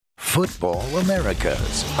Futbol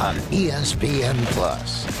Americas on ESPN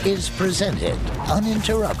Plus is presented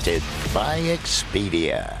uninterrupted by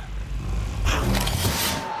Expedia.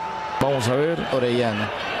 Vamos a ver, Orellana.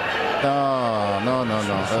 No.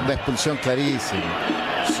 Una expulsión clarísima.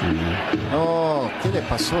 Sí. No, ¿qué le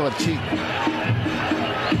pasó al chico?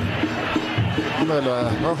 Una de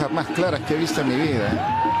las rojas más claras que he visto en mi vida.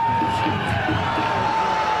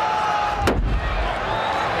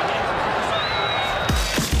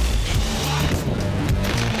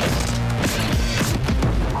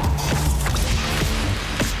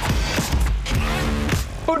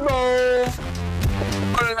 Futbol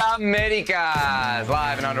Americas,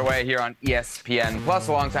 live and underway here on ESPN Plus,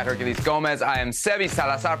 alongside Herculez Gomez. I am Sebi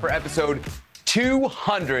Salazar for episode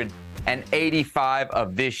 285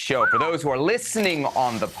 of this show. For those who are listening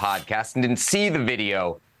on the podcast and didn't see the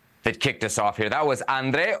video that kicked us off here, that was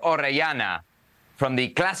Andre Orellana from the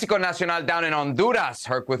Clásico Nacional down in Honduras,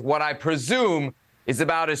 Herc, with what I presume is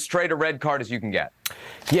about as straight a red card as you can get.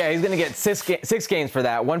 Yeah, he's going to get six games for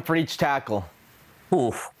that, one for each tackle.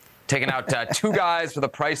 Oof. Taking out two guys for the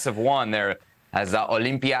price of one there as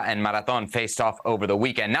Olimpia and Marathon faced off over the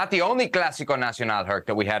weekend. Not the only Clásico Nacional, Herc,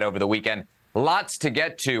 that we had over the weekend. Lots to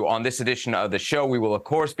get to on this edition of the show. We will, of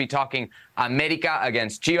course, be talking América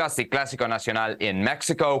against Chivas, the Clásico Nacional in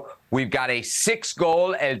Mexico. We've got a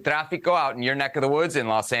 6-goal El Tráfico out in your neck of the woods in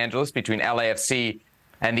Los Angeles between LAFC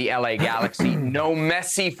and the LA Galaxy. No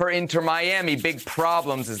Messi for Inter Miami. Big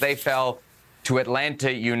problems as they fell to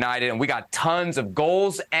Atlanta United. And we got tons of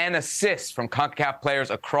goals and assists from CONCACAF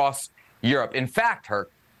players across Europe. In fact,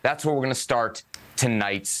 Herc, that's where we're going to start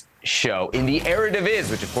tonight's show. In the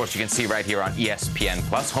Eredivisie, which of course you can see right here on ESPN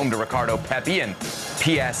Plus, home to Ricardo Pepi and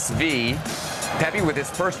PSV. Pepi with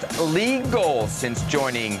his first league goal since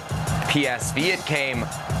joining PSV. It came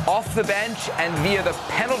off the bench and via the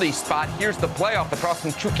penalty spot. Here's the play off the cross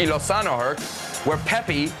from Chucky Lozano, Herc, where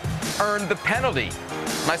Pepi earned the penalty.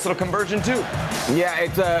 Nice little conversion, too. Yeah,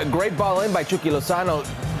 it's a great ball in by Chucky Lozano.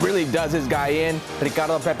 Really does his guy in.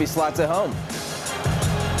 Ricardo Pepi slots it home.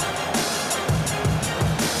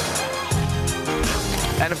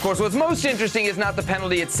 And, of course, what's most interesting is not the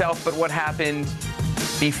penalty itself, but what happened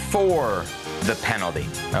before the penalty,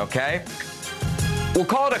 okay? We'll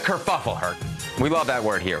call it a kerfuffle, Herc. We love that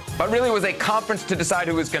word here. But really it was a conference to decide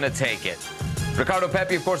who was going to take it. Ricardo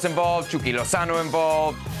Pepi, of course, involved. Chucky Lozano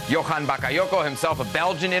involved. Johan Bakayoko, himself a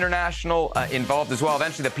Belgian international, involved as well.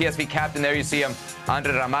 Eventually, the PSV captain, there you see him,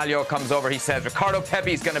 Andre Ramalho, comes over. He says, Ricardo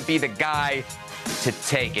Pepi is going to be the guy to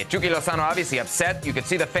take it. Chucky Lozano obviously upset. You could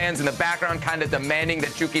see the fans in the background kind of demanding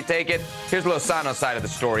that Chucky take it. Here's Lozano's side of the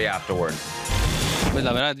story afterward. Pues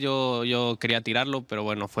la verdad yo quería tirarlo, pero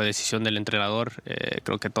bueno, fue decisión del entrenador.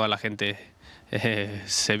 Creo que toda la gente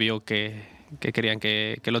se vio que querían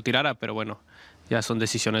que lo tirara, pero bueno, ya son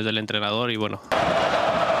decisiones del entrenador y bueno.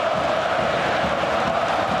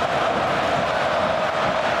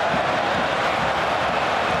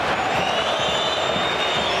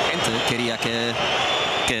 Quería que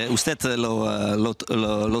usted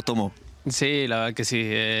lo tomó. Sí, la verdad que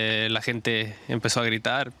sí. La gente empezó a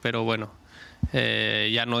gritar, pero bueno,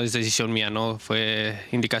 ya no es decisión mía, ¿no? Fue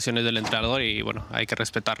indicaciones del entrenador y bueno, hay que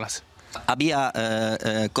respetarlas. Había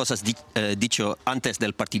cosas dicho antes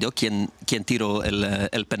del partido, ¿quién tiró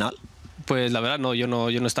el penal? Pues la verdad no, yo no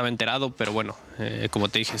estaba enterado, pero bueno, como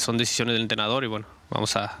te dije, son decisiones del entrenador y bueno,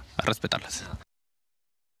 vamos a respetarlas.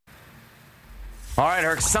 All right,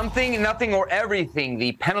 Herc, something, nothing, or everything.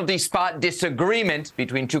 The penalty spot disagreement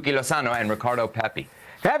between Chucky Lozano and Ricardo Pepi.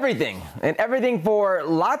 Everything, and everything for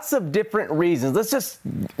lots of different reasons. Let's just,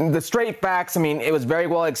 the straight facts, I mean, it was very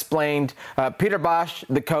well explained. Peter Bosch,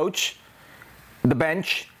 the coach, the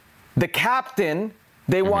bench, the captain,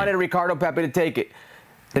 they wanted Ricardo Pepi to take it.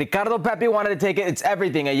 Ricardo Pepi wanted to take it. It's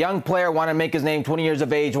everything. A young player wanted to make his name, 20 years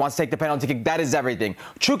of age, wants to take the penalty kick. That is everything.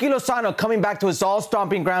 Chucky Lozano coming back to his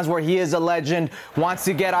all-stomping grounds where he is a legend, wants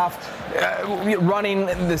to get off running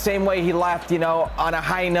the same way he left, you know, on a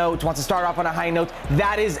high note, wants to start off on a high note.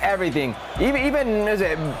 That is everything. Even is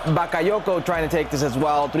it Bakayoko trying to take this as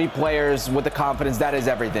well. 3 players with the confidence. That is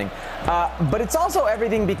everything. But it's also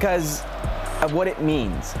everything because of what it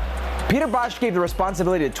means. Peter Bosch gave the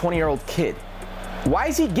responsibility to a 20-year-old kid. Why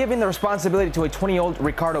is he giving the responsibility to a 20-year-old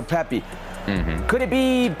Ricardo Pepi? Could it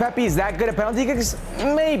be Pepi's that good at penalty kicks?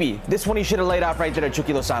 Maybe. This one he should have laid off right there to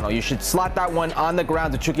Chucky Lozano. You should slot that one on the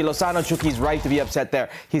ground to Chucky Lozano. Chucky's right to be upset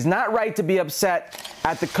there. He's not right to be upset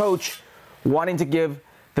at the coach wanting to give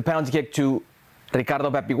the penalty kick to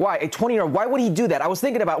Ricardo Pepi. Why? A 20-year-old, why would he do that? I was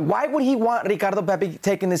thinking about why would he want Ricardo Pepi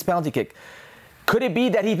taking this penalty kick? Could it be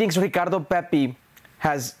that he thinks Ricardo Pepi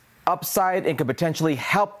has upside and could potentially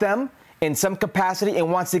help them in some capacity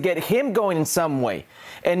and wants to get him going in some way.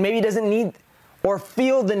 And maybe doesn't need or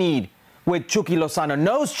feel the need with Chucky Lozano.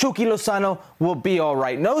 Knows Chucky Lozano will be all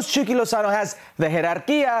right. Knows Chucky Lozano has the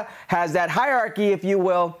jerarquía, has that hierarchy, if you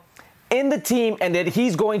will, in the team, and that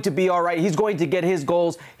he's going to be all right. He's going to get his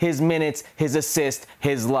goals, his minutes, his assists,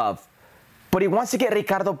 his love. But he wants to get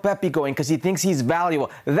Ricardo Pepi going because he thinks he's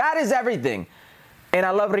valuable. That is everything. And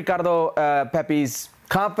I love Ricardo Pepi's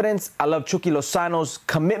confidence. I love Chucky Lozano's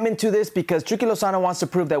commitment to this because Chucky Lozano wants to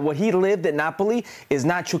prove that what he lived at Napoli is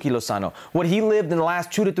not Chucky Lozano. What he lived in the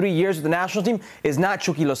last 2 to 3 years with the national team is not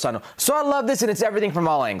Chucky Lozano. So I love this, and it's everything from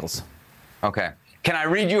all angles. Okay. Can I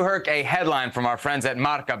read you, Herc, a headline from our friends at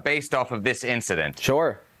Marca based off of this incident?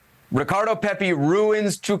 Sure. Ricardo Pepi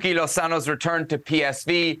ruins Chucky Lozano's return to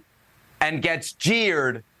PSV and gets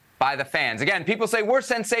jeered by the fans. Again, people say we're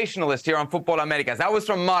sensationalists here on Futbol Americas. That was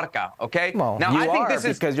from Marca, okay? Well, now, you I think are this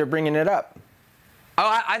is because you're bringing it up.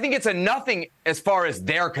 I think it's a nothing as far as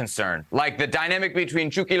they're concerned. Like the dynamic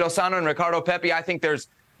between Chucky Lozano and Ricardo Pepi, I think there's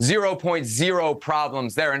 0.0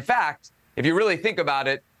 problems there. In fact, if you really think about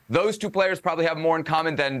it, those two players probably have more in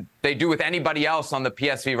common than they do with anybody else on the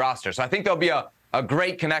PSV roster. So I think there'll be a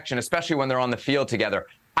great connection, especially when they're on the field together.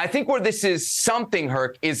 I think where this is something,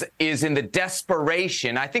 Herc, is in the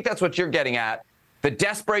desperation. I think that's what you're getting at. The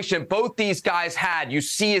desperation both these guys had, you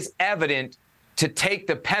see, is evident to take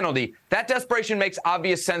the penalty. That desperation makes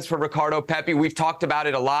obvious sense for Ricardo Pepi. We've talked about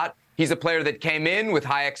it a lot. He's a player that came in with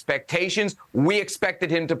high expectations. We expected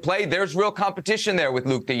him to play. There's real competition there with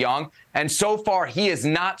Luuk de Jong. And so far, he is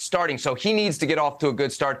not starting. So he needs to get off to a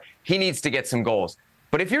good start. He needs to get some goals.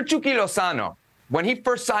 But if you're Chucky Lozano, when he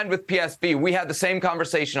first signed with PSV, we had the same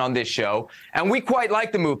conversation on this show, and we quite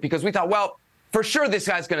liked the move because we thought, well, for sure this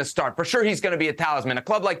guy's going to start. For sure he's going to be a talisman. A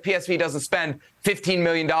club like PSV doesn't spend $15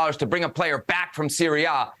 million to bring a player back from Serie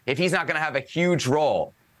A if he's not going to have a huge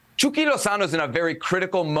role. Chucky Lozano's in a very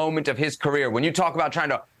critical moment of his career when you talk about trying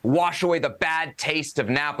to wash away the bad taste of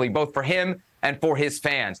Napoli, both for him and for his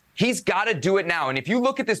fans. He's got to do it now. And if you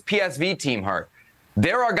look at this PSV team, Hurt,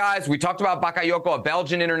 there are guys, we talked about Bakayoko, a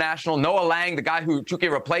Belgian international. Noah Lang, the guy who Chucky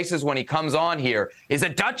replaces when he comes on here, is a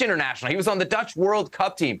Dutch international. He was on the Dutch World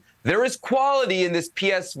Cup team. There is quality in this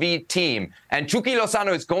PSV team, and Chucky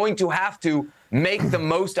Lozano is going to have to make the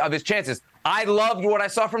most of his chances. I loved what I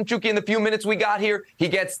saw from Chucky in the few minutes we got here. He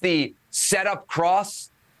gets the setup cross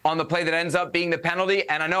on the play that ends up being the penalty,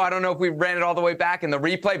 and I don't know if we ran it all the way back in the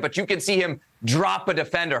replay, but you can see him drop a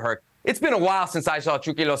defender, Herc. It's been a while since I saw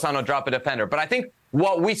Chucky Lozano drop a defender, but I think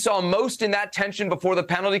what we saw most in that tension before the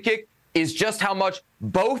penalty kick is just how much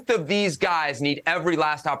both of these guys need every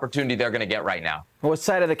last opportunity they're going to get right now. What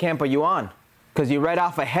side of the camp are you on? Because you read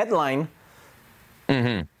off a headline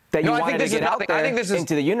that you wanted to get out there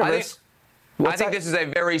into the universe. I think this is a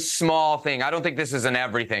very small thing. I don't think this is an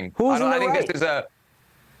everything. Who's in the right? right? This is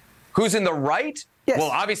who's in the right? Yes.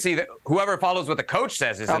 Well, obviously, whoever follows what the coach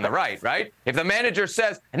says is in the right? If the manager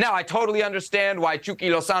says, and now I totally understand why Chucky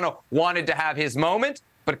Lozano wanted to have his moment,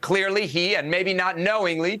 but clearly he, and maybe not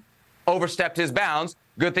knowingly, overstepped his bounds.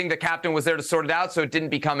 Good thing the captain was there to sort it out so it didn't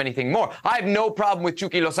become anything more. I have no problem with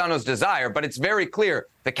Chucky Lozano's desire, but it's very clear.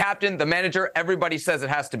 The captain, the manager, everybody says it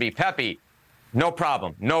has to be Pepi. No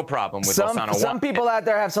problem with Lozano. Some people out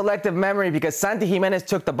there have selective memory because Santi Jimenez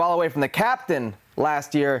took the ball away from the captain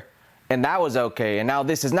last year, and that was okay. And now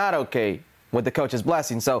this is not okay with the coach's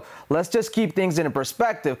blessing. So let's just keep things in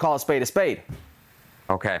perspective. Call a spade a spade.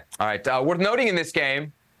 Okay. All right. Worth noting in this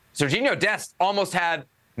game, Serginho Dest almost had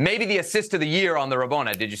maybe the assist of the year on the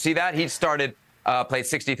Rabona. Did you see that? He played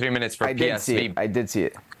 63 minutes for PSV. I did see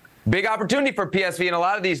it. Big opportunity for PSV, and a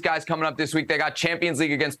lot of these guys coming up this week. They got Champions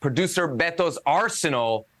League against producer Beto's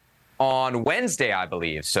Arsenal on Wednesday, I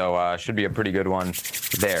believe. So should be a pretty good one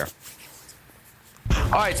there.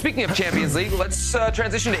 All right, speaking of Champions League, let's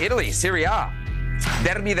transition to Italy, Serie A.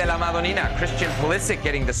 Derby della Madonnina, Christian Pulisic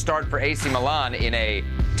getting the start for AC Milan in a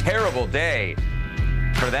terrible day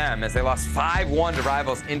for them as they lost 5-1 to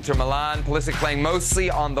rivals Inter Milan. Pulisic playing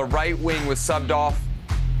mostly on the right wing was subbed off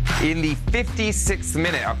in the 56th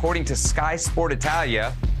minute. According to Sky Sport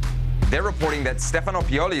Italia, they're reporting that Stefano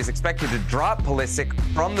Pioli is expected to drop Pulisic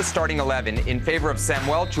from the starting 11 in favor of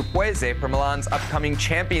Samuel Chukwueze for Milan's upcoming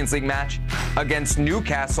Champions League match against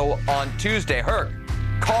Newcastle on Tuesday. Herc,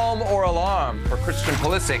 calm or alarm for Christian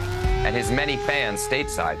Pulisic and his many fans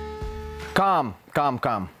stateside? Calm.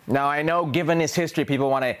 Now, I know given his history, people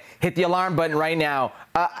want to hit the alarm button right now.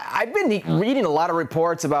 I've been reading a lot of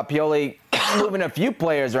reports about Pioli moving a few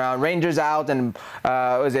players around. Rangers out and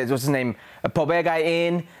what's his name? Pobega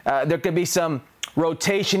in. There could be some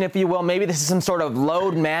rotation, if you will. Maybe this is some sort of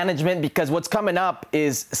load management, because what's coming up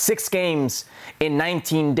is 6 games in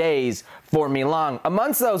 19 days for Milan.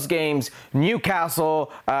 Amongst those games,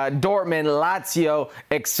 Newcastle, Dortmund, Lazio,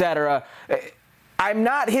 etc. I'm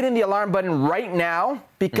not hitting the alarm button right now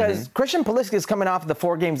because Christian Pulisic is coming off the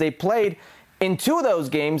 4 games they played. In 2 of those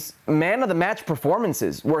games, man of the match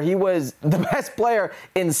performances where he was the best player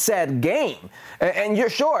in said game. And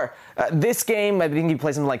you're sure, this game, I think he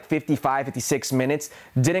played something like 55, 56 minutes,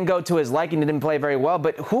 didn't go to his liking, didn't play very well,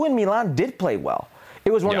 but who in Milan did play well?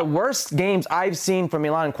 It was one of the worst games I've seen from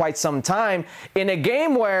Milan in quite some time, in a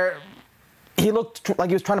game where he looked like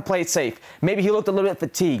he was trying to play it safe. Maybe he looked a little bit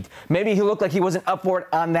fatigued. Maybe he looked like he wasn't up for it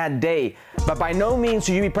on that day. But by no means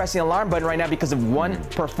should you be pressing the alarm button right now because of one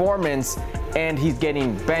performance and he's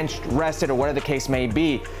getting benched, rested, or whatever the case may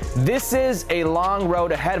be. This is a long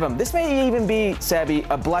road ahead of him. This may even be, Sebi,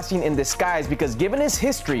 a blessing in disguise, because given his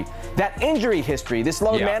history, that injury history, this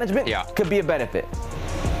load management could be a benefit.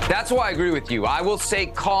 That's why I agree with you. I will say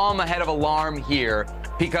calm ahead of alarm here.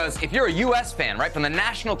 Because if you're a U.S. fan, right, from the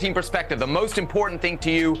national team perspective, the most important thing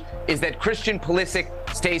to you is that Christian Pulisic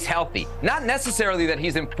stays healthy. Not necessarily that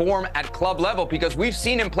he's in form at club level, because we've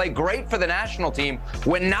seen him play great for the national team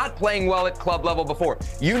when not playing well at club level before.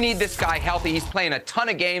 You need this guy healthy. He's playing a ton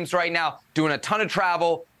of games right now, doing a ton of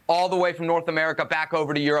travel all the way from North America back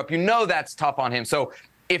over to Europe. You know that's tough on him. So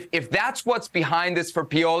if that's what's behind this for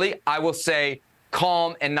Pioli, I will say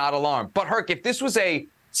calm and not alarm. But Herc, if this was a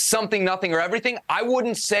something, nothing, or everything, I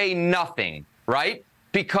wouldn't say nothing, right?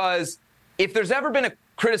 Because if there's ever been a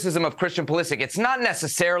criticism of Christian Pulisic, it's not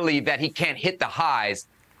necessarily that he can't hit the highs.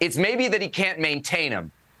 It's maybe that he can't maintain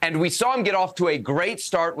them. And we saw him get off to a great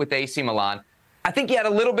start with AC Milan. I think he had a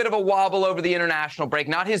little bit of a wobble over the international break,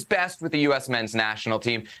 not his best with the U.S. men's national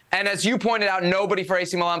team. And as you pointed out, nobody for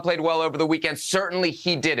AC Milan played well over the weekend. Certainly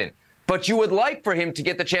he didn't. But you would like for him to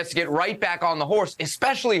get the chance to get right back on the horse,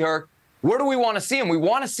 especially Herc. Where do we want to see him? We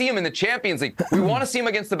want to see him in the Champions League. We want to see him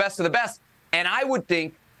against the best of the best. And I would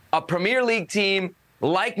think a Premier League team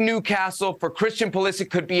like Newcastle for Christian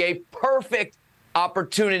Pulisic could be a perfect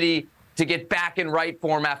opportunity to get back in right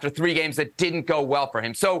form after 3 games that didn't go well for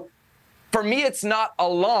him. So for me, it's not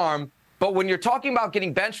alarm. But when you're talking about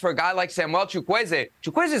getting benched for a guy like Samuel Chukwueze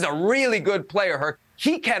is a really good player, Herc.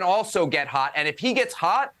 He can also get hot. And if he gets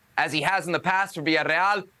hot, as he has in the past for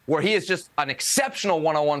Villarreal, where he is just an exceptional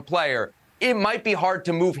one-on-one player, it might be hard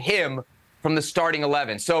to move him from the starting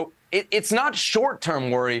 11. So it's not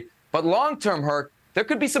short-term worry, but long-term hurt. There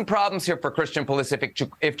could be some problems here for Christian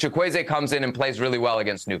Pulisic if Chukwueze comes in and plays really well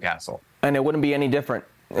against Newcastle. And it wouldn't be any different.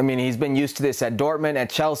 I mean, he's been used to this at Dortmund, at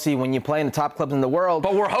Chelsea, when you play in the top clubs in the world.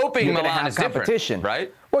 But we're hoping you're going to Milan have is competition, different,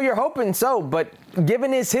 right? Well, you're hoping so, but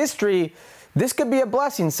given his history, this could be a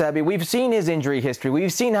blessing, Sebi. We've seen his injury history.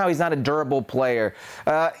 We've seen how he's not a durable player.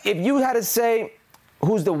 If you had to say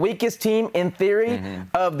who's the weakest team, in theory,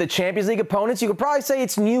 of the Champions League opponents, you could probably say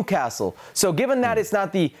it's Newcastle. So given that it's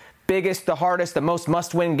not the biggest, the hardest, the most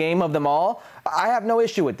must-win game of them all, I have no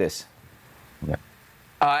issue with this. Yeah.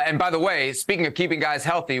 And by the way, speaking of keeping guys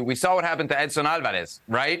healthy, we saw what happened to Edson Alvarez,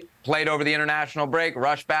 right? Played over the international break,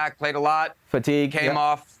 rushed back, played a lot. Fatigue. Came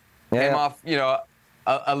off, you know,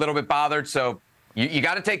 a little bit bothered. So you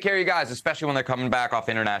got to take care of your guys, especially when they're coming back off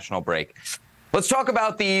international break. Let's talk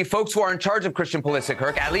about the folks who are in charge of Christian Pulisic,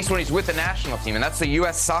 Herc, at least when he's with the national team, and that's the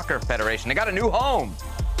U.S. Soccer Federation. They got a new home.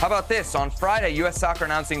 How about this? On Friday, U.S. Soccer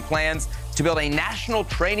announcing plans to build a national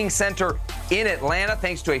training center in Atlanta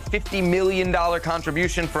thanks to a $50 million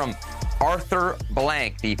contribution from Arthur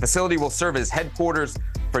Blank. The facility will serve as headquarters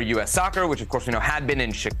for U.S. Soccer, which, of course, we know had been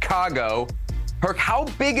in Chicago. Herc, how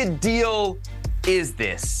big a deal is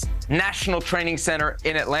this national training center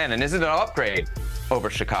in Atlanta? And is it an upgrade over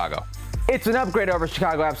Chicago? It's an upgrade over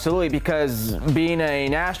Chicago, absolutely, because being a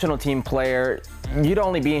national team player, you'd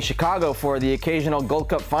only be in Chicago for the occasional Gold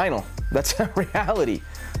Cup final. That's a reality.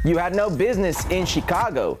 You had no business in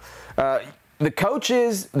Chicago. The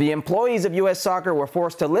coaches, the employees of U.S. Soccer were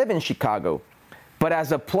forced to live in Chicago. But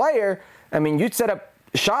as a player, I mean, you'd set up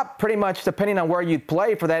shop pretty much depending on where you'd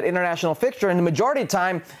play for that international fixture. And the majority of the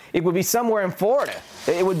time, it would be somewhere in Florida.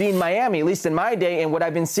 It would be in Miami, at least in my day, and what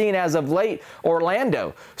I've been seeing as of late,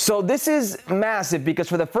 Orlando. So this is massive because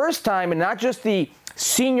for the first time, and not just the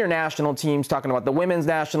senior national teams, talking about the women's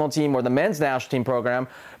national team or the men's national team program,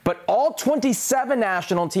 but all 27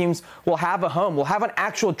 national teams will have a home, will have an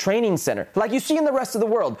actual training center, like you see in the rest of the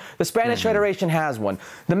world. The Spanish Federation has one.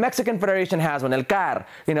 The Mexican Federation has one, El CAR,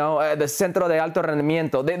 the Centro de Alto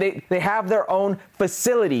Rendimiento. They have their own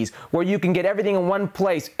facilities where you can get everything in one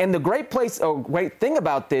place. And the great thing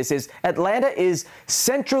about this is Atlanta is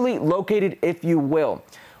centrally located, if you will.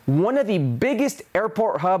 one of the biggest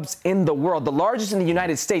airport hubs in the world, the largest in the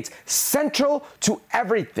United States, central to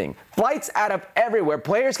everything. Flights out of everywhere.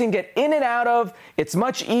 Players can get in and out of. It's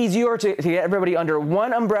much easier to get everybody under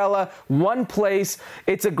one umbrella, one place.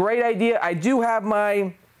 It's a great idea. I do have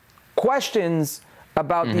my questions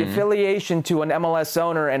about the affiliation to an MLS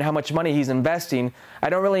owner and how much money he's investing. I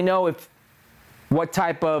don't really know what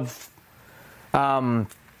type of,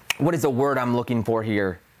 what is the word I'm looking for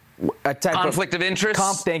here? A type conflict of interest?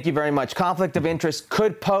 Thank you very much. Conflict of interest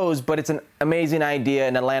could pose, but it's an amazing idea,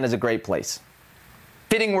 and Atlanta's a great place.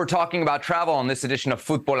 Fitting we're talking about travel on this edition of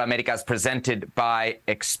Futbol Americas presented by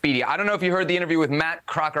Expedia. I don't know if you heard the interview with Matt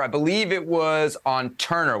Crocker. I believe it was on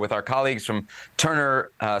Turner with our colleagues from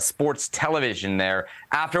Turner Sports Television there.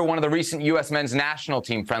 After one of the recent U.S. men's national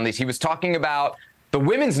team friendlies, he was talking about the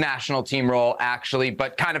women's national team role, actually,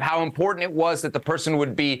 but kind of how important it was that the person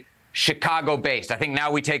would be Chicago-based. I think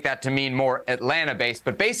now we take that to mean more Atlanta-based.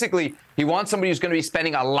 But basically, he wants somebody who's going to be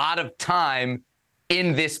spending a lot of time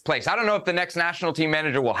in this place. I don't know if the next national team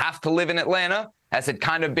manager will have to live in Atlanta, as had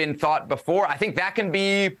kind of been thought before. I think that can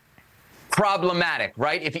be problematic,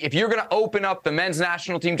 right? If you're going to open up the men's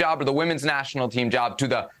national team job or the women's national team job to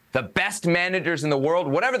the best managers in the world,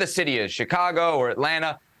 whatever the city is, Chicago or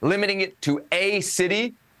Atlanta, limiting it to a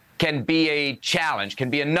city can be a challenge, can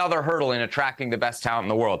be another hurdle in attracting the best talent in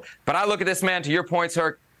the world. But I look at this, man, to your point,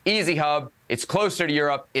 sir, easy hub. It's closer to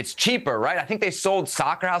Europe. It's cheaper, right? I think they sold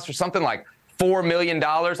Soccer House for something like $4 million.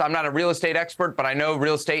 I'm not a real estate expert, but I know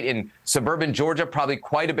real estate in suburban Georgia, probably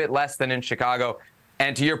quite a bit less than in Chicago.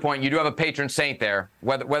 And to your point, you do have a patron saint there.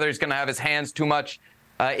 Whether he's going to have his hands too much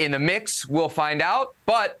in the mix, we'll find out.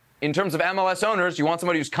 But in terms of MLS owners, you want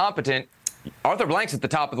somebody who's competent. Arthur Blank's at the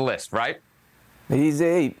top of the list, right? He's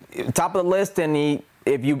top of the list, and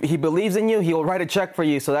he believes in you, he'll write a check for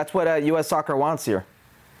you. So that's what U.S. Soccer wants here.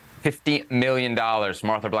 $50 million from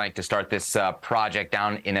Arthur Blank to start this project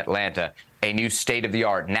down in Atlanta, a new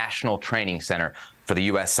state-of-the-art national training center for the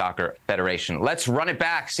U.S. Soccer Federation. Let's run it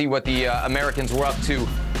back, see what the Americans were up to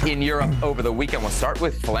in Europe over the weekend. We'll start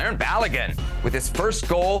with Folarin Balogun with his first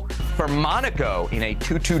goal for Monaco in a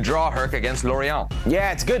 2-2 draw, Herc, against Lorient.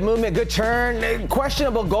 Yeah, it's good movement, good turn.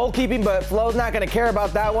 Questionable goalkeeping, but Flo's not going to care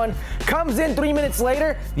about that one. Comes in 3 minutes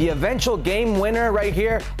later, the eventual game winner right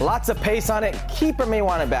here. Lots of pace on it. Keeper may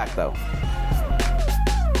want it back, though.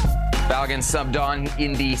 Balogun subbed on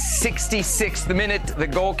in the 66th minute. The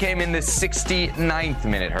goal came in the 69th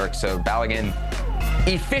minute, Herc. So Balogun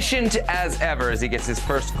efficient as ever as he gets his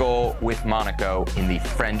first goal with Monaco in the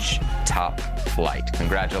French top flight.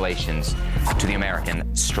 Congratulations to the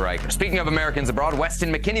American striker. Speaking of Americans abroad,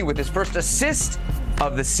 Weston McKennie with his first assist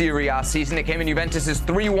of the Serie A season. It came in Juventus'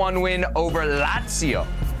 3-1 win over Lazio.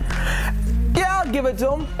 Yeah, I'll give it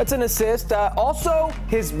to him. It's an assist. Also,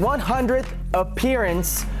 his 100th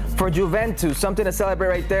appearance for Juventus. Something to celebrate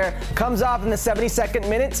right there. Comes off in the 72nd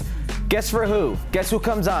minute. Guess for who? Guess who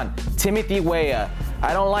comes on? Timothy Weah.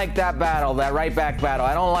 I don't like that battle, that right back battle.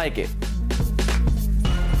 I don't like it.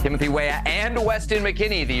 Timothy Weah and Weston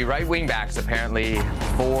McKennie, the right wing backs, apparently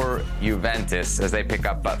for Juventus as they pick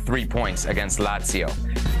up 3 points against Lazio.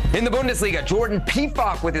 In the Bundesliga, Jordan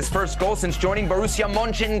Pefok with his first goal since joining Borussia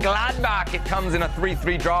Mönchengladbach. It comes in a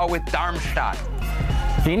 3-3 draw with Darmstadt.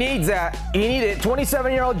 He needs that. He needed it.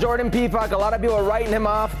 27-year-old Jordan Pefok. A lot of people are writing him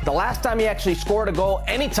off. The last time he actually scored a goal,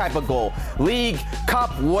 any type of goal, league,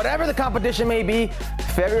 cup, whatever the competition may be,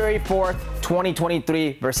 February 4th,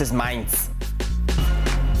 2023 versus Mainz.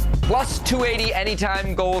 Plus 280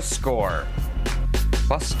 anytime goal score.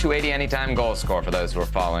 Plus 280 anytime goal score for those who are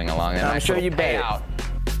following along. And I'm sure you bet it.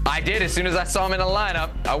 I did as soon as I saw him in a lineup.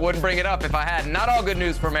 I wouldn't bring it up if I had. Not all good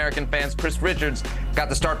news for American fans. Chris Richards got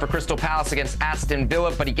the start for Crystal Palace against Aston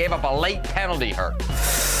Villa, but he gave up a late penalty, Herc.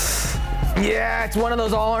 Yeah, it's one of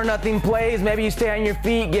those all or nothing plays. Maybe you stay on your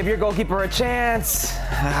feet, give your goalkeeper a chance.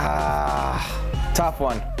 Tough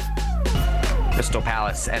one. Crystal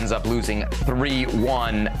Palace ends up losing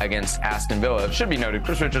 3-1 against Aston Villa. It should be noted,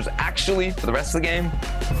 Chris Richards actually, for the rest of the game,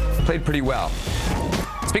 played pretty well.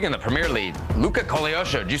 Speaking of the Premier League, Luka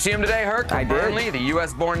Koleosho, did you see him today, Herc? I did. Burnley, the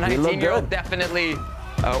U.S.-born 19-year-old, definitely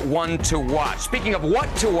one to watch. Speaking of what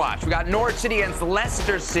to watch, we got Norwich City against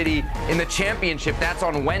Leicester City in the Championship. That's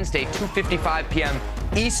on Wednesday, 2:55 p.m.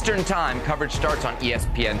 Eastern Time. Coverage starts on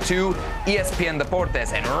ESPN2, ESPN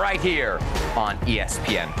Deportes, and right here on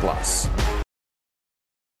ESPN+.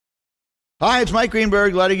 Hi, it's Mike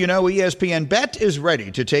Greenberg letting you know ESPN Bet is ready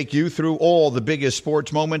to take you through all the biggest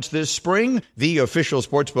sports moments this spring. The official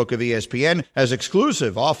sportsbook of ESPN has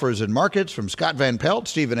exclusive offers and markets from Scott Van Pelt,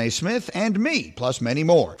 Stephen A. Smith, and me, plus many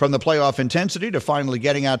more. From the playoff intensity to finally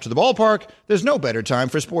getting out to the ballpark, there's no better time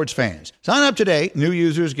for sports fans. Sign up today. New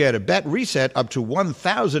users get a bet reset up to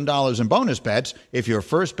 $1,000 in bonus bets if your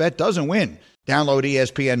first bet doesn't win. Download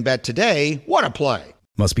ESPN Bet today. What a play.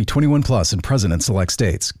 Must be 21 plus and present in select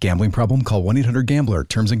states. Gambling problem? Call 1-800-GAMBLER.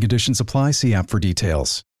 Terms and conditions apply. See app for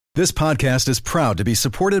details. This podcast is proud to be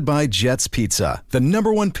supported by Jets Pizza, the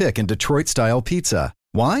 #1 pick in Detroit-style pizza.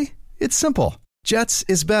 Why? It's simple. Jets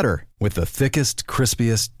is better. With the thickest,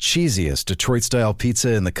 crispiest, cheesiest Detroit-style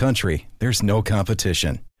pizza in the country, there's no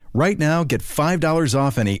competition. Right now, get $5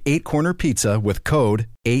 off any 8-corner pizza with code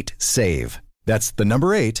 8SAVE. That's the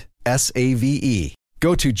number 8, SAVE.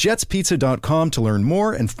 Go to jetspizza.com to learn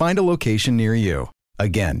more and find a location near you.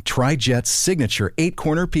 Again, try Jet's signature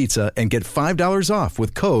 8-corner pizza and get $5 off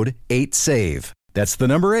with code 8SAVE. That's the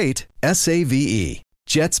number 8, SAVE.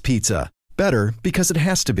 Jet's Pizza. Better because it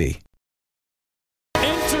has to be.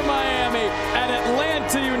 Inter Miami and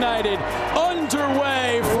Atlanta United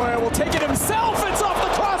underway. Roy will take it himself. It's off the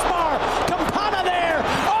crossbar. Campana there.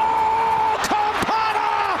 Oh,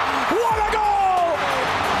 Campana! What a goal!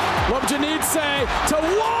 What would you need say to Wolf?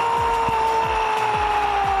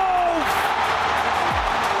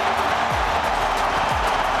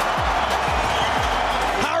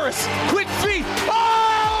 Harris, quick feet.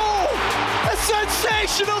 Oh! A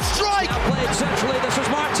sensational strike! Now played centrally. This is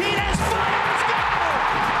Martinez. Fires! Goal!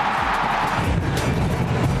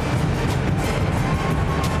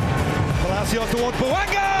 Palacios towards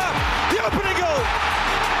Bouanga. The opening goal.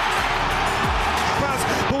 Pass.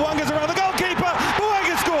 Bouanga's around the goalkeeper.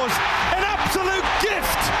 Bouanga scores. An absolute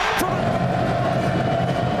gift from...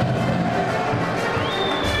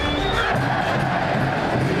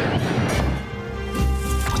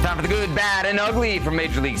 Time for the good, bad, and ugly from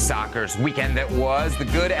Major League Soccer's weekend that was. The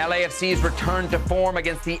good LAFC's returned to form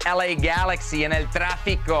against the LA Galaxy in El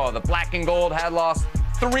Tráfico. The black and gold had lost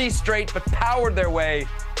 3 straight, but powered their way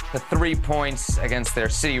to 3 points against their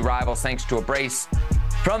city rivals thanks to a brace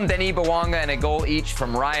from Denis Bouanga and a goal each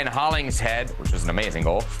from Ryan Hollingshead, which was an amazing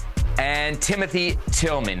goal, and Timothy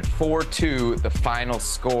Tillman. 4-2, the final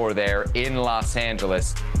score there in Los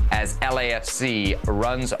Angeles as LAFC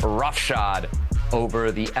runs roughshod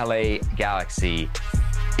over the LA Galaxy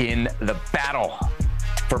in the battle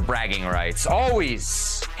for bragging rights.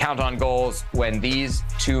 Always count on goals when these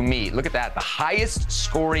two meet. Look at that, the highest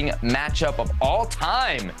scoring matchup of all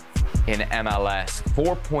time in MLS.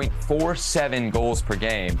 4.47 goals per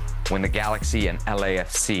game when the Galaxy and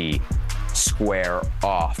LAFC square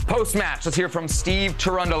off. Post-match, let's hear from Steve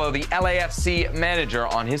Cherundolo, the LAFC manager,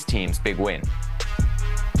 on his team's big win.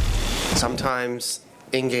 Sometimes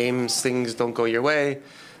in games things don't go your way.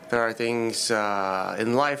 There are things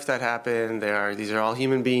in life that happen. These are all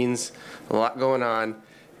human beings, a lot going on,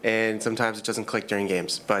 and sometimes it doesn't click during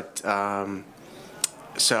games. But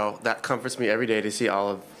so that comforts me every day to see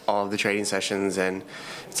all of the training sessions, and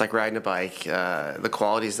it's like riding a bike. The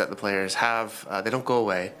qualities that the players have, they don't go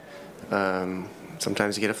away.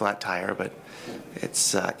 Sometimes you get a flat tire, but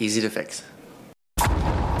it's easy to fix.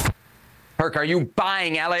 Herc, are you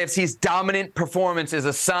buying LAFC's dominant performance as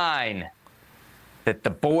a sign that the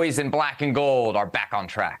boys in black and gold are back on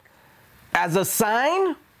track? As a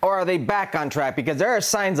sign, or are they back on track? Because there are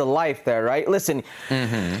signs of life there, right? Listen,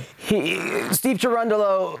 Steve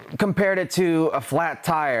Cherundolo compared it to a flat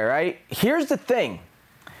tire, right? Here's the thing.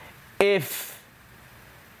 If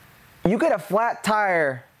you get a flat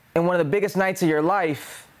tire in one of the biggest nights of your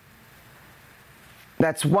life,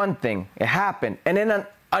 that's one thing. It happened. And then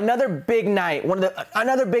another big night,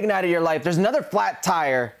 another big night of your life, there's another flat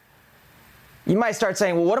tire. You might start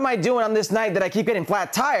saying, well, what am I doing on this night that I keep getting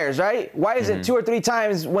flat tires, right? Why is it 2 or 3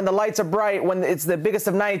 times when the lights are bright, when it's the biggest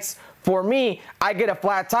of nights for me, I get a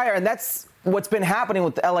flat tire? And that's what's been happening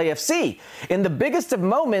with the LAFC. In the biggest of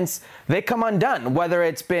moments, they come undone, whether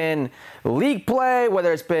it's been league play,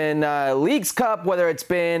 whether it's been Leagues Cup, whether it's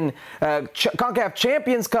been CONCACAF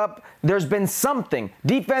Champions Cup. There's been something.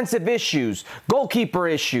 Defensive issues, goalkeeper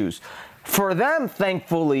issues. For them,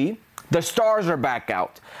 thankfully, the stars are back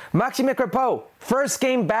out. Maxime Crepeau, first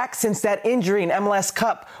game back since that injury in MLS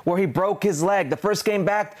Cup where he broke his leg. The first game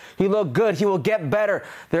back, he looked good. He will get better.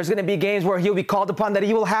 There's going to be games where he'll be called upon that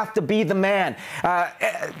he will have to be the man.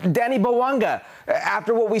 Danny Bouanga,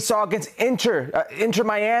 after what we saw against Inter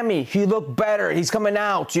Miami, he looked better. He's coming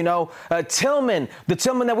out, you know. Tillman, the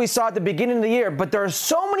Tillman that we saw at the beginning of the year. But there are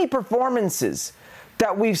so many performances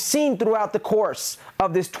that we've seen throughout the course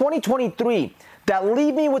of this 2023 that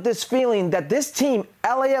leave me with this feeling that this team,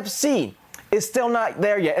 LAFC, is still not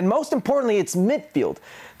there yet. And most importantly, it's midfield.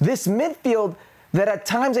 This midfield that at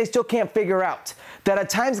times they still can't figure out, that at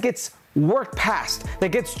times gets worked past,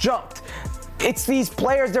 that gets jumped. It's these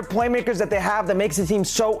players, they're playmakers that they have that makes the team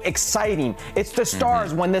so exciting. It's the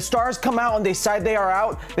stars. When the stars come out and they decide they are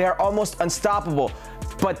out, they are almost unstoppable.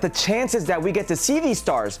 But the chances that we get to see these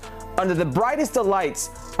stars under the brightest of lights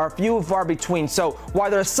are few and far between. So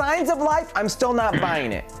while there are signs of life, I'm still not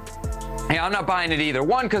buying it. Yeah, I'm not buying it either.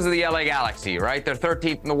 One, because of the LA Galaxy, right? They're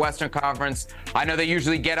 13th in the Western Conference. I know they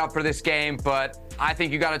usually get up for this game, but I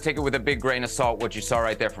think you got to take it with a big grain of salt, what you saw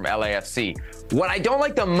right there from LAFC. What I don't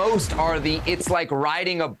like the most are the "it's like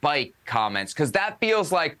riding a bike" comments, because that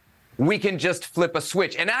feels like we can just flip a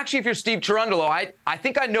switch. And actually, if you're Steve Cherundolo, I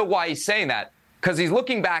think I know why he's saying that, because he's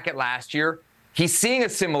looking back at last year. He's seeing a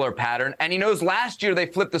similar pattern, and he knows last year they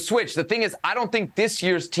flipped the switch. The thing is, I don't think this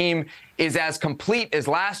year's team is as complete as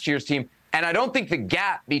last year's team, and I don't think the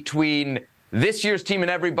gap between this year's team and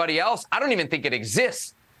everybody else, I don't even think it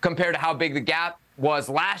exists compared to how big the gap was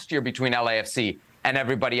last year between LAFC and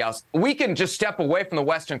everybody else. We can just step away from the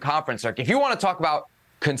Western Conference, Eric. If you want to talk about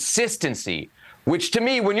consistency, which to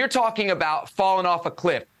me, when you're talking about falling off a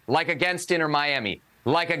cliff, like against Inter Miami,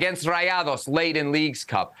 like against Rayados late in Leagues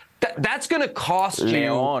Cup, that's going to cost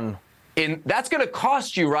you. That's going to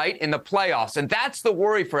cost you, right, in the playoffs. And that's the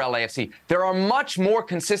worry for LAFC. There are much more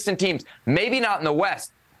consistent teams, maybe not in the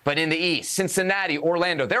West, but in the East. Cincinnati,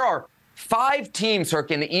 Orlando. There are 5 teams,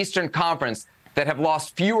 Herc, in the Eastern Conference that have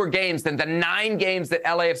lost fewer games than the 9 games that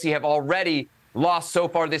LAFC have already lost so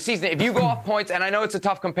far this season. If you go off points, and I know it's a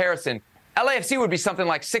tough comparison, LAFC would be something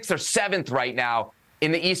like 6th or 7th right now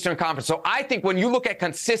in the Eastern Conference. So I think when you look at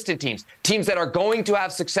consistent teams that are going to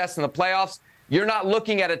have success in the playoffs, you're not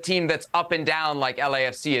looking at a team that's up and down like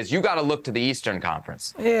LAFC is. You got to look to the Eastern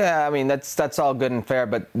Conference. Yeah, I mean, that's all good and fair,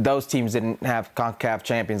 but those teams didn't have CONCACAF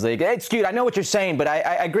Champions League. It's cute. I know what you're saying, but I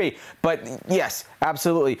agree. But yes,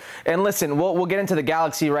 absolutely. And listen, we'll get into the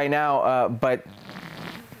Galaxy right now, but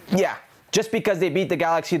yeah. Just because they beat the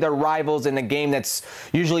Galaxy, they're rivals in a game that's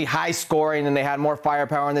usually high scoring and they had more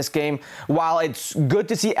firepower in this game. While it's good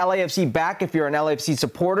to see LAFC back if you're an LAFC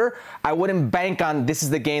supporter, I wouldn't bank on this is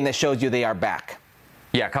the game that shows you they are back.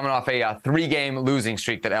 Yeah, coming off a 3-game losing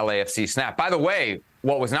streak that LAFC snapped. By the way,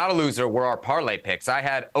 what was not a loser were our parlay picks. I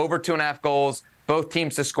had over 2.5 goals, both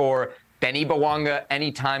teams to score, Benny Bawanga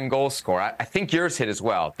anytime goal score. I think yours hit as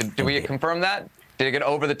well. Did we confirm that? Did it get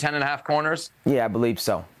over the 10.5 corners? Yeah, I believe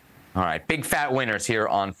so. All right, big fat winners here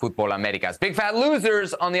on Futbol Americas. Big fat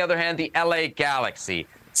losers, on the other hand, the LA Galaxy.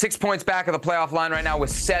 6 points back of the playoff line right now with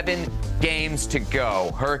 7 games to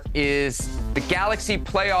go. Herc, is the Galaxy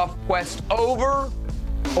playoff quest over,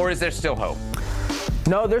 or is there still hope?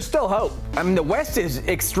 No, there's still hope. I mean, the West is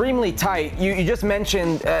extremely tight. You just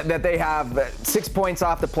mentioned that they have 6 points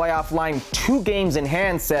off the playoff line, 2 games in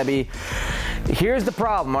hand, Sebi. Here's the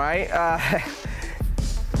problem, all right?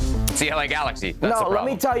 It's the LA Galaxy. That's the problem. Let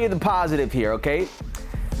me tell you the positive here, okay?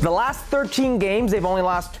 The last 13 games, they've only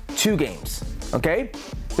lost 2 games, okay?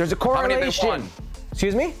 There's a correlation. How many have they won?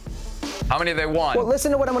 Excuse me? How many have they won? Well, listen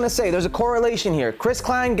to what I'm going to say. There's a correlation here. Chris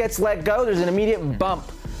Klein gets let go. There's an immediate bump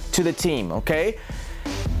to the team, okay?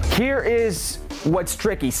 Here is what's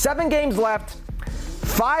tricky. 7 games left.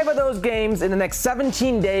 5 of those games in the next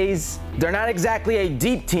 17 days. They're not exactly a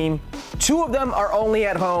deep team. 2 of them are only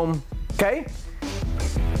at home, okay?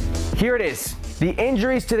 Here it is, the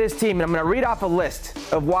injuries to this team, and I'm going to read off a list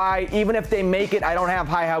of why, even if they make it, I don't have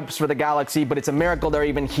high hopes for the Galaxy, but it's a miracle they're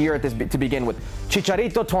even here at this to begin with.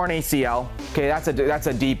 Chicharito torn ACL, okay, that's a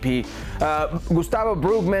DP. Gustavo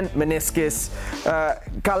Brugman meniscus,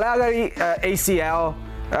 Calegari ACL,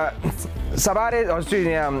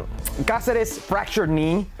 Cáceres fractured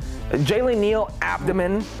knee. Jalen Neal,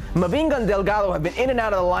 abdomen. Mavinga and Delgado have been in and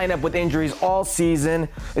out of the lineup with injuries all season.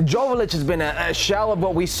 Joveljic has been a shell of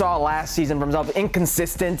what we saw last season from himself,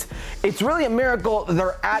 inconsistent. It's really a miracle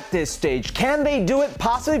they're at this stage. Can they do it?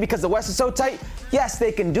 Possibly, because the West is so tight. Yes,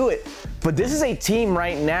 they can do it. But this is a team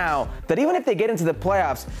right now that even if they get into the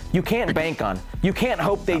playoffs, you can't bank on. You can't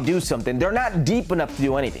hope they do something. They're not deep enough to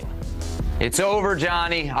do anything. It's over,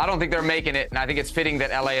 Johnny. I don't think they're making it, and I think it's fitting that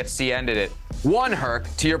LAFC ended it. One, Herc,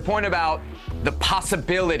 to your point about the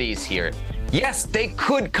possibilities here. Yes, they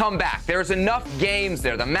could come back. There's enough games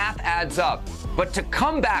there. The math adds up. But to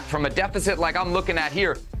come back from a deficit like I'm looking at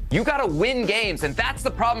here, you got to win games, and that's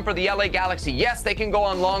the problem for the LA Galaxy. Yes, they can go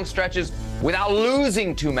on long stretches without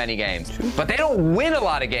losing too many games, but they don't win a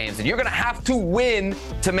lot of games, and you're going to have to win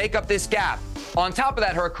to make up this gap. On top of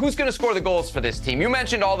that, Herc, who's going to score the goals for this team? You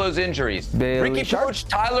mentioned all those injuries. Ricky Sharp. Puig,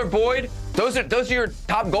 Tyler Boyd. Those are your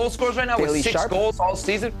top goal scorers right now with 6 goals all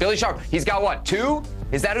season. Billy Sharp, he's got what, 2?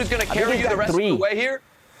 Is that who's going to carry you the rest of the way here?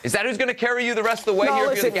 Is that who's going to carry you the rest of the way here?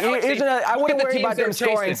 Listen, I wouldn't worry about them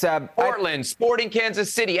scoring, Seb. Portland, Sporting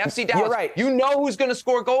Kansas City, FC Dallas. You're right. You know who's going to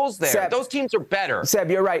score goals there. Seb, those teams are better. Seb,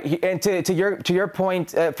 you're right. And to your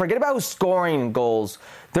point, forget about who's scoring goals.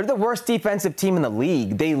 They're the worst defensive team in the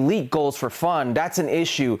league. They leak goals for fun. That's an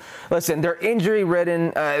issue. Listen, they're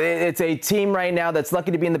injury-ridden. It's a team right now that's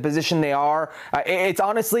lucky to be in the position they are. It's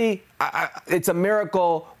honestly, it's a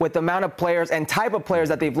miracle with the amount of players and type of players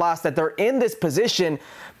that they've lost that they're in this position.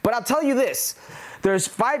 But I'll tell you this. There's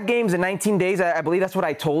 5 games in 19 days. I believe that's what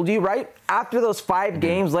I told you, right? After those 5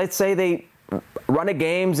 games, let's say they run of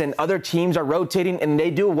games and other teams are rotating and they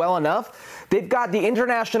do well enough, they've got the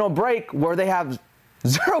international break where they have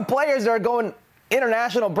 0 players that are going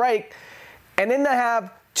international break, and then they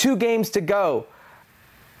have 2 games to go.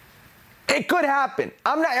 It could happen.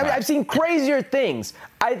 I've seen crazier things.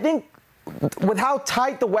 I think with how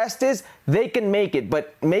tight the West is, they can make it,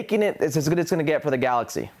 but making it is as good as it's going to get for the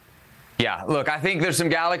Galaxy. Yeah, look, I think there's some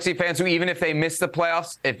Galaxy fans who, even if they miss the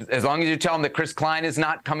playoffs, as long as you tell them that Chris Klein is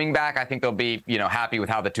not coming back, I think they'll be, happy with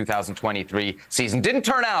how the 2023 season didn't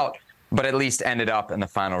turn out, but at least ended up in the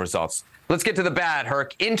final results. Let's get to the bad,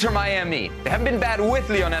 Herc. Inter Miami. They haven't been bad with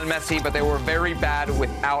Lionel Messi, but they were very bad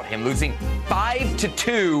without him, losing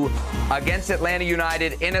 5-2 against Atlanta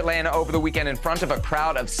United in Atlanta over the weekend in front of a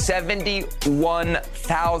crowd of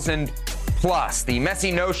 71,000 plus. The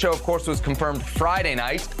Messi no-show, of course, was confirmed Friday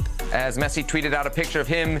night as Messi tweeted out a picture of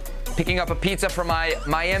him picking up a pizza from my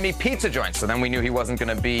Miami pizza joint. So then we knew he wasn't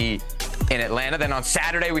going to be in Atlanta. Then on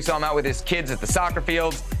Saturday, we saw him out with his kids at the soccer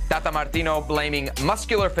fields. Tata Martino blaming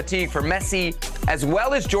muscular fatigue for Messi, as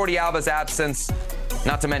well as Jordi Alba's absence,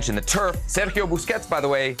 not to mention the turf. Sergio Busquets, by the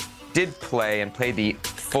way, did play and played the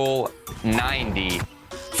full 90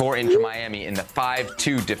 for Inter Miami in the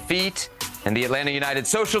 5-2 defeat. And the Atlanta United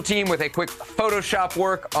social team with a quick Photoshop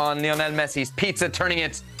work on Lionel Messi's pizza, turning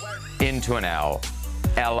it into an L.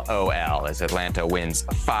 LOL as Atlanta wins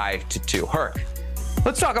 5-2. Herc,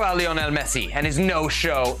 let's talk about Lionel Messi and his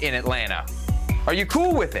no-show in Atlanta. Are you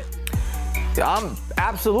cool with it? I'm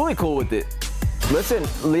absolutely cool with it. Listen,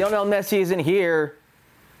 Lionel Messi isn't here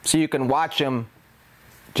so you can watch him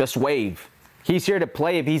just wave. He's here to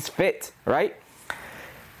play if he's fit, right?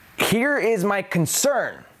 Here is my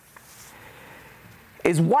concern,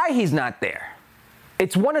 is why he's not there.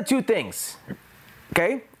 It's one of 2 things,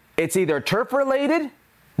 okay? It's either turf-related,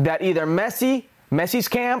 that either Messi's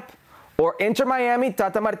camp, or Inter Miami,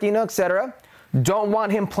 Tata Martino, etc., don't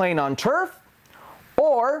want him playing on turf,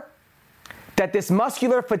 or that this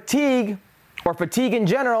muscular fatigue, or fatigue in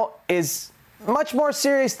general, is much more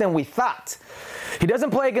serious than we thought. He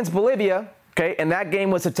doesn't play against Bolivia, okay, and that game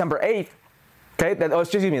was September 8th, okay?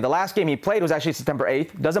 The last game he played was actually September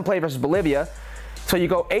 8th. Doesn't play versus Bolivia. So you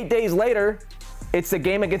go 8 days later, it's the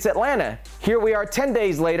game against Atlanta. Here we are 10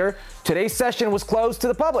 days later. Today's session was closed to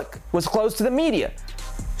the public, was closed to the media.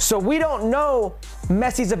 So we don't know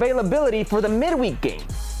Messi's availability for the midweek game.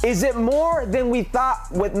 Is it more than we thought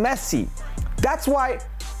with Messi? That's why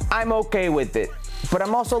I'm okay with it. But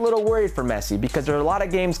I'm also a little worried for Messi because there are a lot of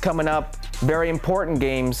games coming up, very important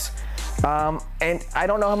games. And I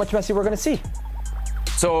don't know how much Messi we're going to see.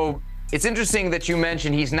 So it's interesting that you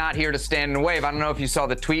mentioned he's not here to stand and wave. I don't know if you saw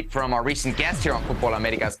the tweet from our recent guest here on Futbol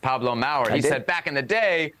Americas, Pablo Maurer. He said back in the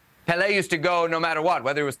day, Pelé used to go no matter what,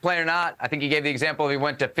 whether he was playing or not. I think he gave the example of he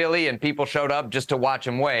went to Philly and people showed up just to watch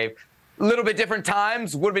him wave. A little bit different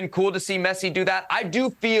times. Would have been cool to see Messi do that. I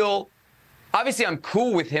do feel, obviously I'm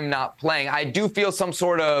cool with him not playing. I do feel some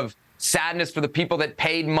sort of sadness for the people that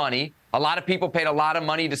paid money. A lot of people paid a lot of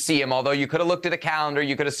money to see him, although you could have looked at a calendar.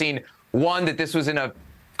 You could have seen, one, that this was in a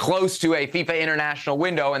close to a FIFA international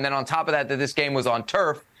window, and then on top of that, that this game was on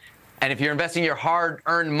turf. And if you're investing your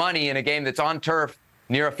hard-earned money in a game that's on turf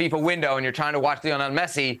near a FIFA window and you're trying to watch Lionel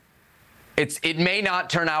Messi, it may not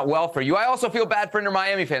turn out well for you. I also feel bad for Inter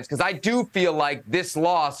Miami fans because I do feel like this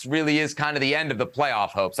loss really is kind of the end of the playoff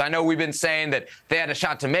hopes. I know we've been saying that they had a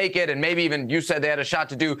shot to make it, and maybe even you said they had a shot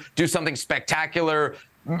to do something spectacular,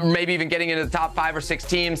 maybe even getting into the top 5 or 6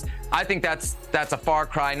 teams. I think that's a far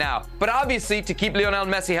cry now. But obviously, to keep Lionel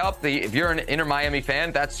Messi healthy, if you're an Inter Miami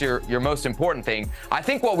fan, that's your most important thing. I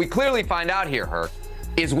think what we clearly find out here, Herc,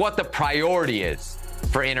 is what the priority is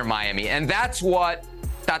for Inter Miami. And that's what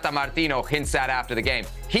Tata Martino hints at after the game.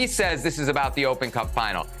 He says this is about the Open Cup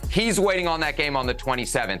final. He's waiting on that game on the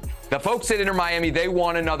 27th. The folks at Inter Miami, they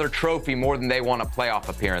want another trophy more than they want a playoff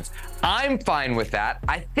appearance. I'm fine with that.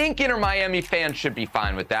 I think Inter Miami fans should be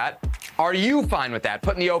fine with that. Are you fine with that,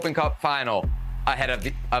 putting the Open Cup final ahead of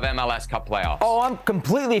MLS Cup playoffs? Oh, I'm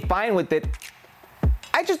completely fine with it.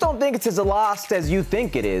 I just don't think it's as lost as you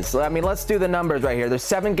think it is. I mean, let's do the numbers right here. There's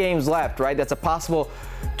 7 games left, right? That's a possible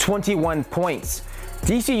 21 points.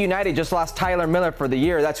 DC United just lost Tyler Miller for the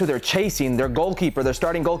year. That's who they're chasing. Their goalkeeper, their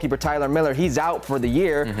starting goalkeeper, Tyler Miller, he's out for the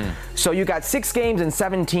year. Mm-hmm. So you got 6 games in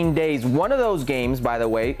 17 days. One of those games, by the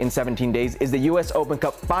way, in 17 days is the U.S. Open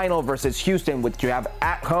Cup final versus Houston, which you have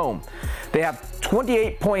at home. They have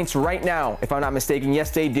 28 points right now, if I'm not mistaken. Yes,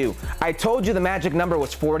 they do. I told you the magic number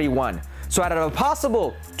was 41. So out of a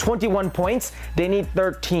possible 21 points, they need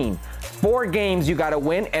 13. 4 games you got to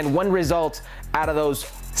win and 1 result out of those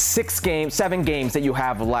 7 games that you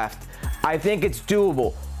have left. I think it's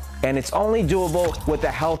doable, and it's only doable with a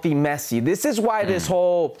healthy Messi. This is why this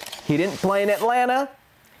whole he didn't play in Atlanta,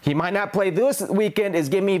 he might not play this weekend is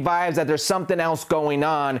giving me vibes that there's something else going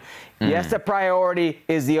on. Yes, the priority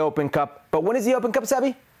is the Open Cup, but when is the Open Cup,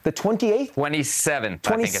 Sebi? The 28th? 27th.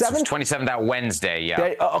 27th? I think it's 27th that Wednesday,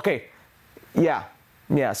 yeah. Okay.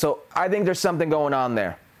 Yeah. So I think there's something going on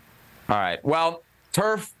there. All right. Well,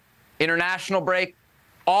 turf, international break,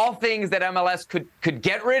 all things that MLS could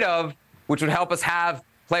get rid of, which would help us have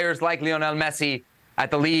players like Lionel Messi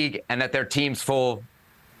at the league and at their team's full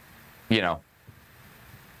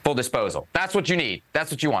disposal. That's what you need.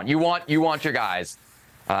 That's what you want. You want your guys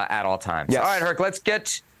at all times. Yes. All right, Herc, let's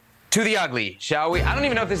get to the ugly, shall we? I don't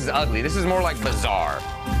even know if this is ugly. This is more like bizarre.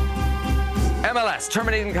 MLS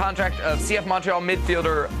terminating the contract of CF Montreal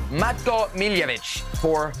midfielder Matko Miljevic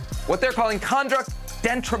for what they're calling conduct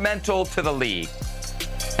detrimental to the league.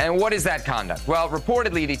 And what is that conduct? Well,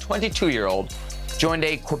 reportedly, the 22-year-old joined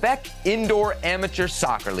a Quebec indoor amateur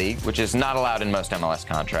soccer league, which is not allowed in most MLS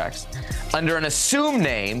contracts, under an assumed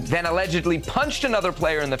name, then allegedly punched another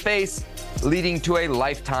player in the face, leading to a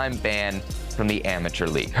lifetime ban from the amateur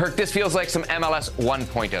league. Herc, this feels like some MLS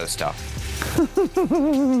 1.0 stuff.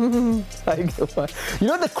 You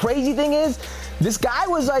know what the crazy thing is? This guy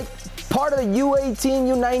was like part of the U18,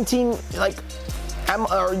 U19,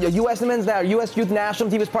 or U.S. men's now, U.S. youth national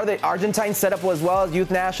team. Was part of the Argentine setup as well as youth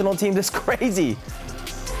national team. This is crazy.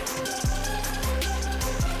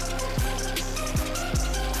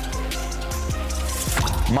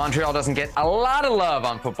 Montreal doesn't get a lot of love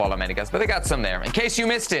on Futbol Americas, but they got some there. In case you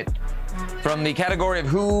missed it, from the category of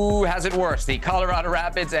who has it worse, the Colorado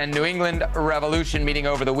Rapids and New England Revolution meeting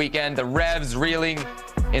over the weekend. The Revs reeling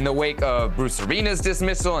in the wake of Bruce Arena's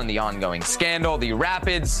dismissal and the ongoing scandal. The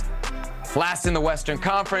Rapids, last in the Western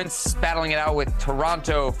Conference, battling it out with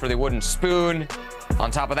Toronto for the wooden spoon. On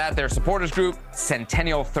top of that, their supporters group,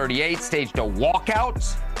 Centennial 38, staged a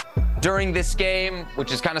walkout during this game,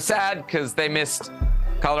 which is kind of sad because they missed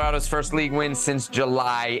Colorado's first league win since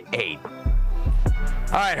July 8th.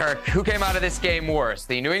 All right, Herc, who came out of this game worse,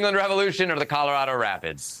 the New England Revolution or the Colorado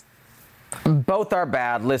Rapids? Both are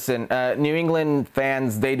bad. Listen, New England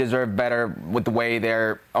fans, they deserve better with the way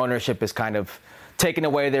their ownership is kind of taking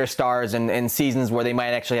away their stars in seasons where they might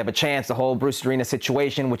actually have a chance. The whole Bruce Arena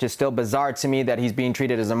situation, which is still bizarre to me that he's being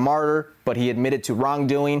treated as a martyr, but he admitted to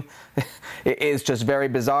wrongdoing. It is just very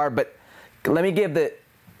bizarre. But let me give the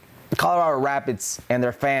Colorado Rapids and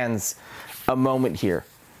their fans a moment here.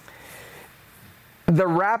 The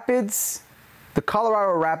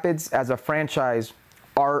Colorado Rapids as a franchise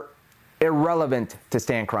are irrelevant to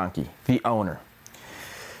Stan Kroenke, the owner.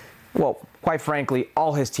 Well, quite frankly,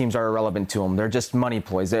 all his teams are irrelevant to him. They're just money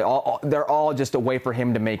ploys. They're all just a way for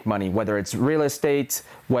him to make money, whether it's real estate,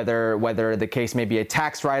 whether the case may be a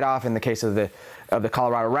tax write-off in the case of the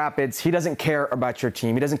Colorado Rapids. He doesn't care about your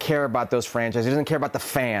team. He doesn't care about those franchises. He doesn't care about the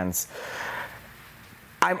fans.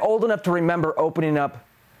 I'm old enough to remember opening up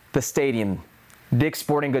the stadium, Dick's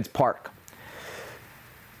Sporting Goods Park.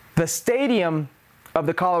 The stadium of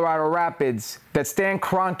the Colorado Rapids that Stan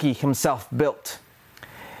Kroenke himself built.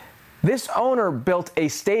 This owner built a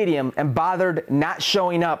stadium and bothered not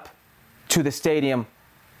showing up to the stadium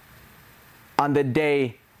on the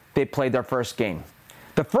day they played their first game.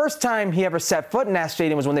 The first time he ever set foot in that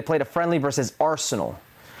stadium was when they played a friendly versus Arsenal.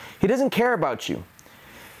 He doesn't care about you.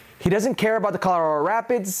 He doesn't care about the Colorado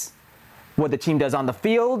Rapids, what the team does on the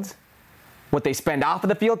field, what they spend off of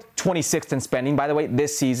the field, 26th in spending, by the way,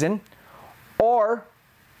 this season, or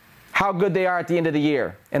how good they are at the end of the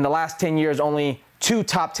year. In the last 10 years, only 2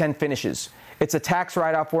 top 10 finishes. It's a tax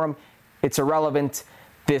write-off for him. It's irrelevant.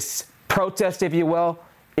 This protest, if you will,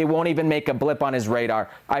 it won't even make a blip on his radar.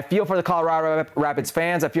 I feel for the Colorado Rapids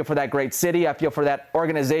fans. I feel for that great city. I feel for that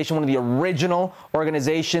organization, one of the original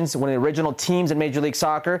organizations, one of the original teams in Major League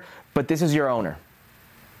Soccer. But this is your owner.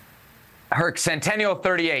 Herc, Centennial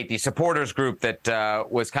 38, the supporters group that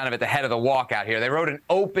was kind of at the head of the walkout here, they wrote an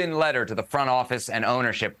open letter to the front office and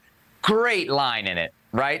ownership. Great line in it,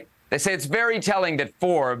 right? They say it's very telling that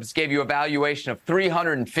Forbes gave you a valuation of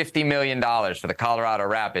 $350 million for the Colorado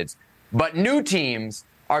Rapids, but new teams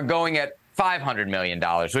are going at $500 million,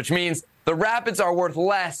 which means the Rapids are worth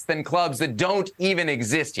less than clubs that don't even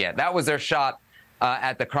exist yet. That was their shot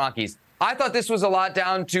at the Cronkies. I thought this was a lot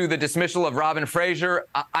down to the dismissal of Robin Fraser.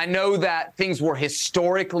 I know that things were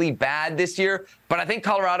historically bad this year, but I think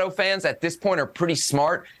Colorado fans at this point are pretty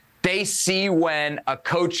smart. They see when a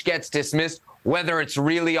coach gets dismissed, whether it's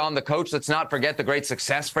really on the coach. Let's not forget the great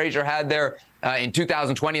success Fraser had there in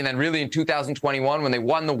 2020 and then really in 2021 when they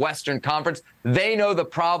won the Western Conference. They know the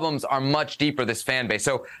problems are much deeper, this fan base.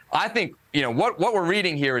 So I think, what we're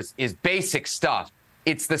reading here is basic stuff.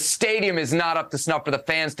 It's the stadium is not up to snuff for the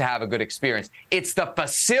fans to have a good experience. It's the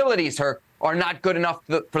facilities, Herc, are not good enough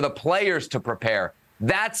for the players to prepare.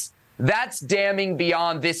 That's damning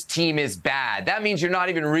beyond this team is bad. That means you're not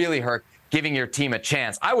even really, Herc, giving your team a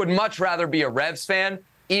chance. I would much rather be a Revs fan,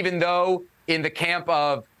 even though in the camp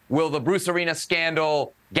of will the Bruce Arena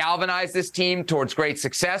scandal galvanize this team towards great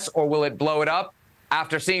success, or will it blow it up?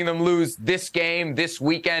 After seeing them lose this game this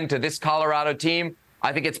weekend to this Colorado team,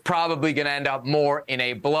 I think it's probably going to end up more in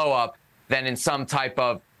a blow-up than in some type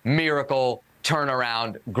of miracle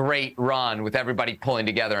turnaround, great run with everybody pulling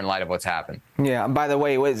together in light of what's happened. Yeah, by the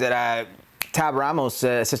way, what is it? Tab Ramos,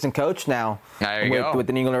 assistant coach now with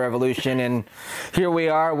the New England Revolution. And here we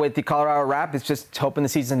are with the Colorado Rapids, just hoping the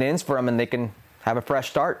season ends for them and they can have a fresh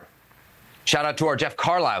start. Shout out to our Jeff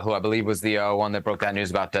Carlisle, who I believe was the one that broke that news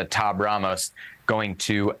about Tab Ramos going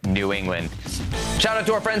to New England. Shout out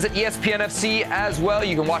to our friends at ESPN FC as well.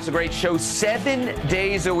 You can watch the great show 7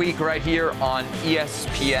 days a week right here on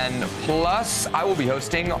ESPN Plus. I will be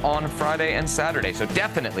hosting on Friday and Saturday, so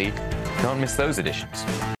definitely don't miss those editions.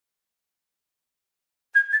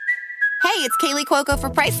 Hey, it's Kaylee Cuoco for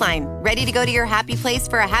Priceline. Ready to go to your happy place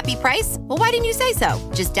for a happy price? Well, why didn't you say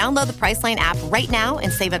so? Just download the Priceline app right now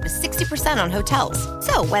and save up to 60% on hotels.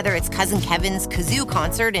 So whether it's Cousin Kevin's Kazoo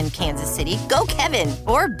Concert in Kansas City, go Kevin,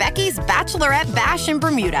 or Becky's Bachelorette Bash in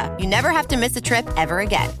Bermuda, you never have to miss a trip ever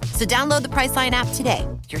again. So download the Priceline app today.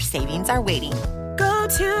 Your savings are waiting. Go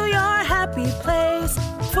to your happy place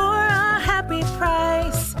for a happy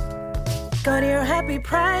price. Go to your happy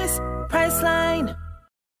price, Priceline.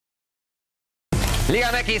 Liga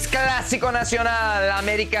MX Clásico Nacional,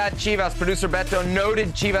 América Chivas. Producer Beto, noted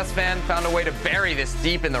Chivas fan, found a way to bury this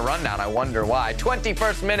deep in the rundown. I wonder why.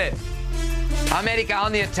 21st minute. América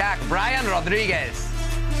on the attack. Brian Rodriguez.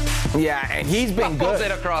 Yeah, and he's been good. Pulls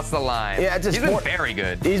it across the line. Yeah, he's been very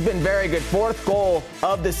good. He's been very good. 4th goal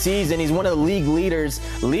of the season. He's one of the league leaders.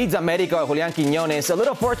 Leads América, Julián Quiñones. A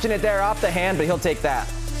little fortunate there off the hand, but he'll take that.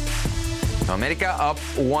 América up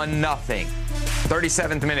 1-0.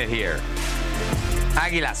 37th minute here.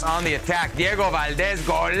 Águilas on the attack. Diego Valdez,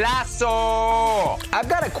 golazo! I've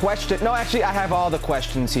got a question. No, actually, I have all the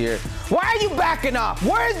questions here. Why are you backing off?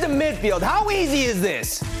 Where's the midfield? How easy is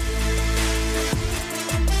this?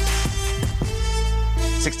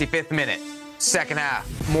 65th minute. Second half.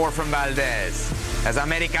 More from Valdez. As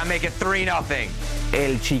América make it 3-0.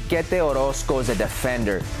 El Chiquete Orozco is a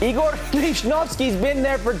defender. Igor Lichnowsky's been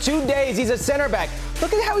there for 2 days. He's a center back.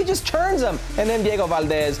 Look at how he just turns him. And then Diego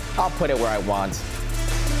Valdez, I'll put it where I want.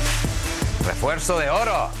 Refuerzo de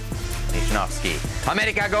oro. Lichnowsky.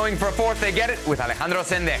 América going for a 4th. They get it with Alejandro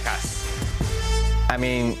Zendejas. I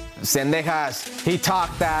mean, Zendejas, he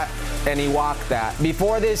talked that and he walked that.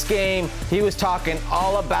 Before this game, he was talking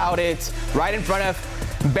all about it right in front of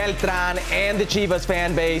Beltran and the Chivas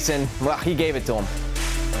fan base, and, well, he gave it to him.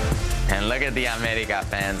 And look at the América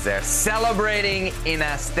fans there celebrating in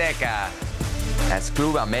Azteca as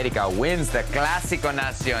Club América wins the Clásico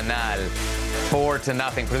Nacional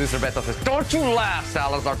 4-0. Producer Beto says, don't you laugh,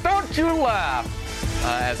 Salazar, don't you laugh.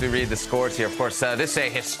 As we read the scores here, of course, this is a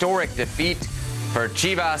historic defeat for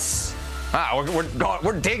Chivas. Wow,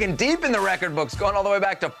 we're digging deep in the record books, going all the way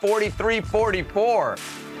back to 43-44.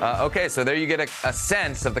 Okay, so there you get a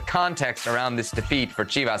sense of the context around this defeat for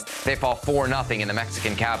Chivas. They fall 4-0 in the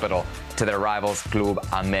Mexican capital to their rivals, Club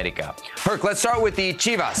América. Herc, let's start with the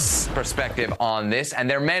Chivas perspective on this and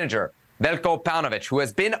their manager, Veljko Paunovic, who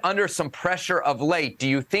has been under some pressure of late. Do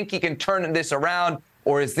you think he can turn this around,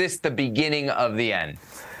 or is this the beginning of the end?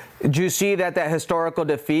 Did you see that historical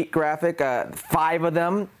defeat graphic? 5 of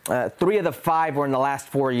them, 3 of the 5 were in the last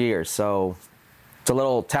 4 years. So it's a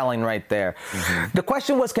little telling right there. Mm-hmm. The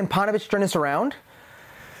question was, can Paunovic turn this around?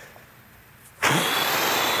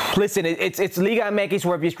 Listen, it's Liga MX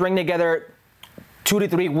where if you string together 2 to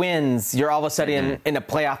 3 wins, you're all of a sudden in a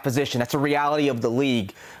playoff position. That's a reality of the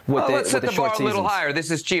league with let's set the bar a little seasons. higher.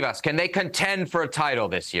 This is Chivas. Can they contend for a title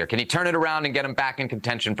this year? Can he turn it around and get them back in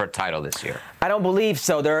contention for a title this year? I don't believe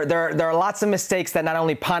so. There are lots of mistakes that not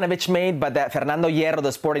only Paunovic made, but that Fernando Hierro,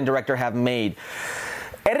 the sporting director, have made.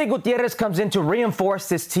 Eric Gutierrez comes in to reinforce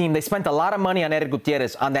this team. They spent a lot of money on Eric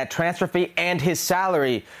Gutierrez, on that transfer fee and his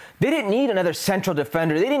salary. They didn't need another central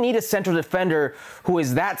defender. They didn't need a central defender who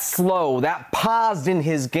is that slow, that paused in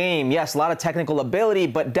his game. Yes, a lot of technical ability,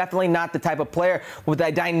 but definitely not the type of player with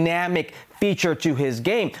a dynamic feature to his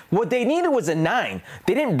game. What they needed was a 9.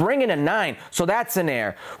 They didn't bring in a 9, so that's an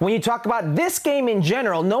error. When you talk about this game in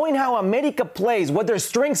general, knowing how America plays, what their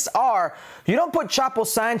strengths are, you don't put Chapo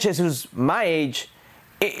Sanchez, who's my age,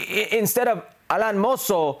 instead of Alan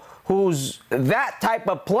Mozo, who's that type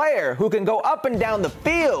of player who can go up and down the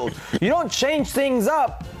field. You don't change things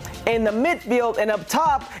up in the midfield and up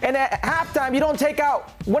top, and at halftime you don't take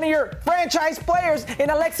out one of your franchise players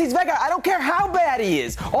in Alexis Vega. I don't care how bad he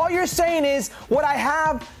is. All you're saying is what I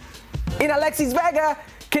have in Alexis Vega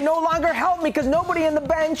can no longer help me because nobody in the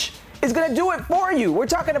bench is going to do it for you. We're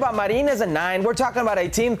talking about Marin as a 9. We're talking about a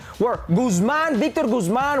team where Victor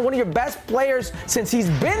Guzman, one of your best players since he's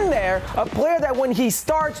been there, a player that when he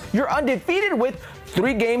starts, you're undefeated with.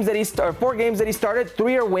 4 games that he started,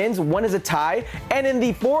 3 are wins, 1 is a tie. And in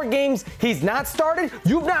the 4 games he's not started,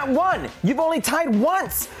 you've not won. You've only tied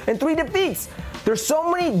once and 3 defeats. There's so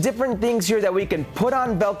many different things here that we can put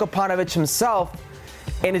on Veljko Paunovic himself.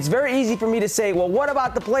 And it's very easy for me to say, well, what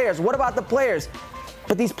about the players? What about the players?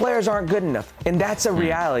 But these players aren't good enough, and that's a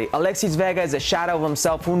reality. Alexis Vega is a shadow of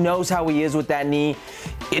himself. Who knows how he is with that knee?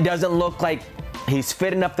 It doesn't look like he's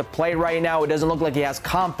fit enough to play right now. It doesn't look like he has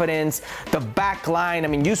confidence. The back line, I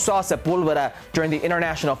mean, you saw Sepulveda during the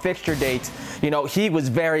international fixture dates. You know, he was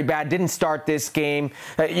very bad, didn't start this game.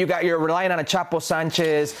 You're relying on a Chapo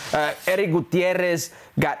Sanchez. Eric Gutierrez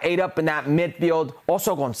got ate up in that midfield.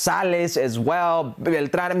 Also Gonzalez as well.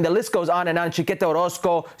 Beltran, I mean, the list goes on and on. Chiquete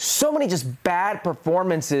Orozco. So many just bad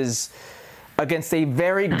performances against a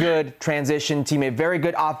very good transition team, a very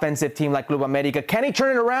good offensive team like Club America. Can he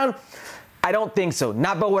turn it around? I don't think so.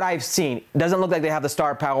 Not by what I've seen. Doesn't look like they have the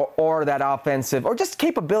star power or that offensive or just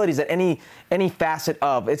capabilities at any facet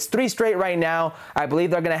of. It's 3 straight right now. I believe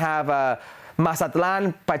they're going to have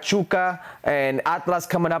Mazatlan, Pachuca, and Atlas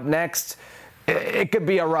coming up next. It could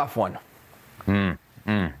be a rough one.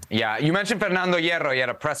 Yeah, you mentioned Fernando Hierro. He had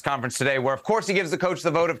a press conference today where, of course, he gives the coach the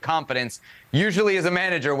vote of confidence. Usually as a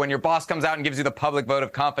manager, when your boss comes out and gives you the public vote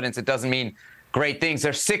of confidence, it doesn't mean great things.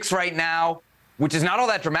 They're 6 right now, which is not all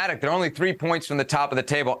that dramatic. They're only 3 points from the top of the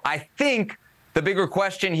table. I think the bigger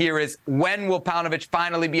question here is, when will Paunovic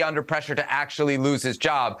finally be under pressure to actually lose his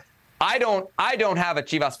job? I don't have a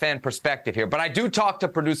Chivas fan perspective here, but I do talk to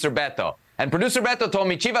producer Beto. And producer Beto told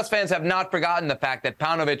me Chivas fans have not forgotten the fact that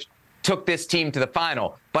Paunovic took this team to the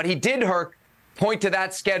final. But he did, Herc, point to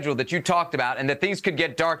that schedule that you talked about and that things could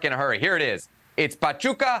get dark in a hurry. Here it is. It's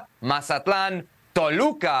Pachuca, Mazatlan,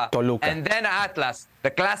 Toluca, and then Atlas, the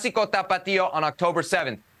Clásico Tapatío on October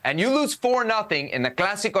 7th. And you lose 4-0 in the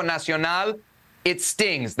Clásico Nacional, it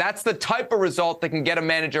stings. That's the type of result that can get a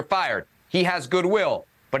manager fired. He has goodwill,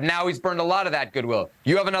 but now he's burned a lot of that goodwill.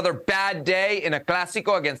 You have another bad day in a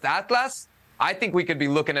Clásico against Atlas, I think we could be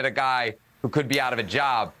looking at a guy who could be out of a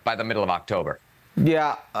job by the middle of October.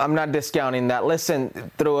 Yeah, I'm not discounting that.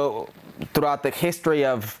 Listen, throughout the history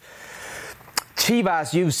of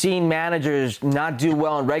Chivas, you've seen managers not do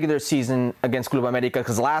well in regular season against Club America,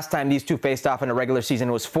 because last time these two faced off in a regular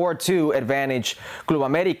season was 4-2 advantage Club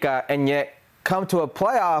America, and yet come to a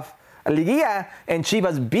playoff, a Liguilla, and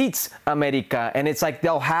Chivas beats America. And it's like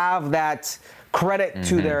they'll have that credit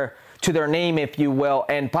to their name, if you will.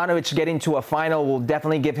 And Paunovic getting to a final will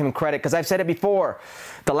definitely give him credit, because I've said it before.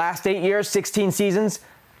 The last 8 years, 16 seasons,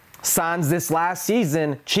 sans this last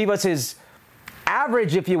season, Chivas'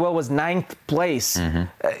 average, if you will, was 9th place.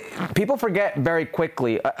 People forget very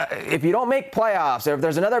quickly. If you don't make playoffs, or if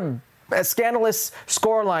there's another scandalous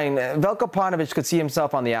scoreline, Veljko Paunovic could see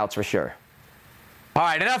himself on the outs for sure. All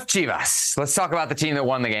right, enough Chivas. Let's talk about the team that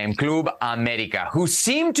won the game, Club America, who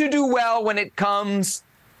seem to do well when it comes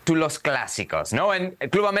to los clásicos, no? And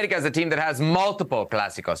Club America is a team that has multiple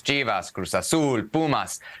clásicos, Chivas, Cruz Azul,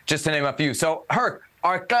 Pumas, just to name a few. So, Herc,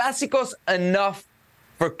 are clásicos enough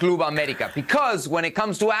for Club America? Because when it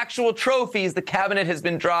comes to actual trophies, the cabinet has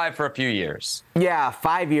been dry for a few years. Yeah,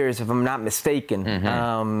 5 years, if I'm not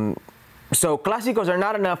mistaken. So clásicos are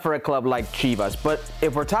not enough for a club like Chivas. But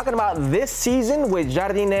if we're talking about this season with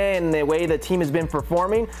Jardiné and the way the team has been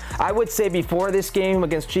performing, I would say before this game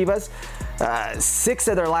against Chivas, 6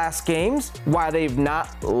 of their last games, while they've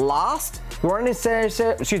not lost, weren't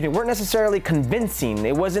necessarily convincing.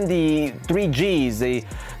 It wasn't the 3 Gs, the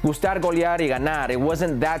gustar, golear, y ganar. It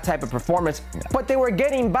wasn't that type of performance, but they were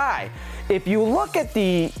getting by. If you look at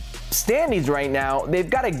the standings right now, they've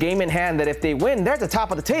got a game in hand that if they win, they're at the top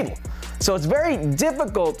of the table. So it's very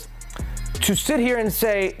difficult to sit here and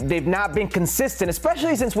say they've not been consistent,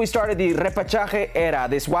 especially since we started the repechaje era,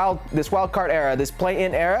 this wild card era, this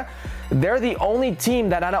play-in era. They're the only team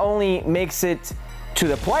that not only makes it to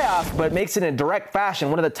the playoffs, but makes it in direct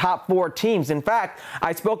fashion, one of the top 4 teams. In fact,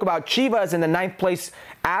 I spoke about Chivas and the 9th place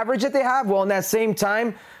average that they have. Well, in that same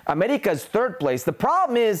time, America's 3rd place. The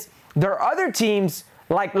problem is there are other teams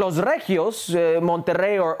like Los Regios,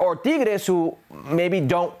 Monterrey or Tigres, who maybe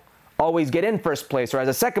don't always get in first place or as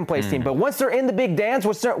a second place team. But once they're in the big dance,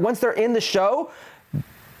 once they're in the show,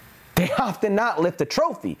 they often not lift the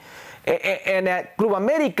trophy. And at Club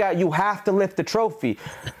America, you have to lift the trophy.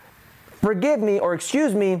 Forgive me or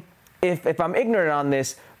excuse me if I'm ignorant on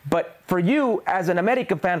this, but for you as an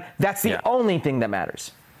America fan, that's the only thing that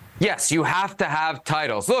matters. Yes, you have to have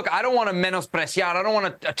titles. Look, I don't want to menospreciar. I don't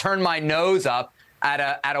want to turn my nose up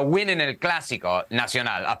at a win in El Clásico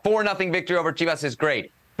Nacional. A 4-0 victory over Chivas is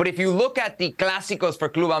great. But if you look at the clásicos for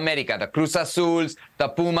Club America, the Cruz Azuls, the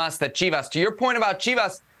Pumas, the Chivas, to your point about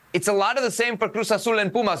Chivas, it's a lot of the same for Cruz Azul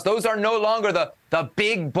and Pumas. Those are no longer the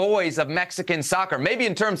big boys of Mexican soccer, maybe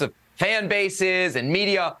in terms of fan bases and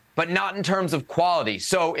media, but not in terms of quality.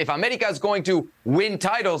 So if America is going to win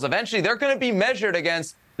titles, eventually they're going to be measured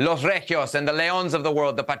against Los Regios and the Leones of the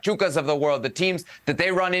world, the Pachucas of the world, the teams that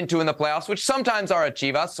they run into in the playoffs, which sometimes are a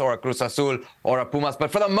Chivas or a Cruz Azul or a Pumas. But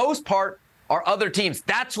for the most part, are other teams.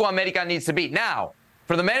 That's who America needs to beat. Now,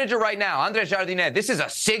 for the manager right now, Andrés Jardiné, this is a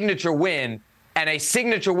signature win and a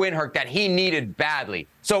signature win, Herc, that he needed badly.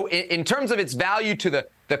 So in terms of its value to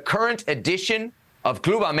the current edition of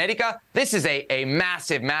Club America, this is a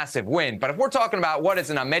massive, massive win. But if we're talking about what, as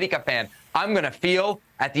an America fan, I'm going to feel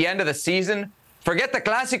at the end of the season, forget the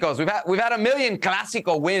Clásicos. We've had a million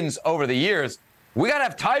Clásico wins over the years. We got to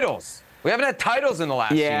have titles. We haven't had titles in the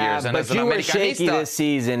last few years. And but you were shaky this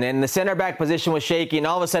season, and the center back position was shaky, and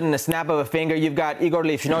all of a sudden, in a snap of a finger, you've got Igor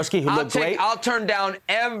Lichnowsky, who looked great. I'll turn down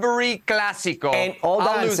every Clásico. And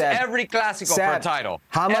I'll lose every Clásico for a title.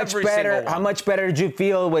 How much better did you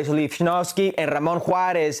feel with Lichnowsky and Ramon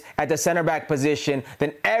Juarez at the center back position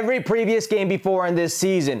than every previous game before in this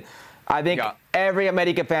season? I think every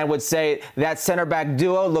America fan would say that center back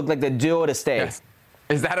duo looked like the duo to stay. Yes.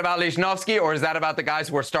 Is that about Lichnowsky, or is that about the guys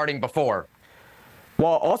who were starting before?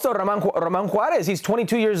 Well, also Ramon Juarez, he's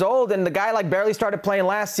 22 years old, and the guy barely started playing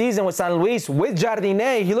last season with San Luis. With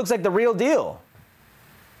Jardiné, he looks like the real deal.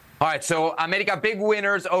 All right, so America, big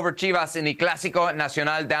winners over Chivas in the Clásico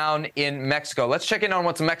Nacional down in Mexico. Let's check in on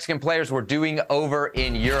what some Mexican players were doing over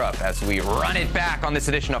in Europe as we run it back on this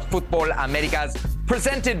edition of Futbol Americas,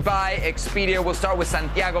 presented by Expedia. We'll start with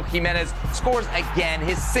Santiago Jimenez. Scores again,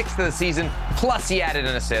 his 6th of the season, plus he added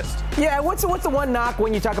an assist. Yeah, what's the one knock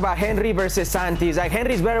when you talk about Henry versus Santi? Like,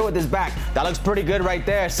 Henry's better with his back. That looks pretty good right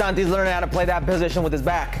there. Santi's learning how to play that position with his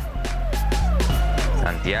back.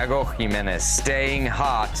 Santiago Jimenez staying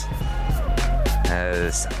hot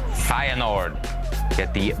as Feyenoord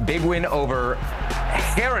get the big win over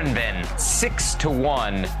Heerenveen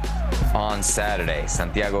 6-1 on Saturday.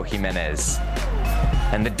 Santiago Jimenez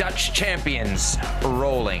and the Dutch champions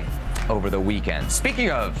rolling over the weekend. Speaking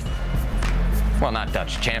of, well, not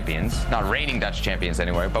Dutch champions, not reigning Dutch champions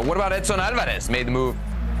anyway, but what about Edson Alvarez? Made the move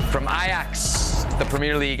from Ajax to the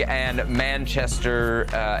Premier League and Manchester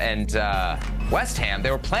and West Ham. They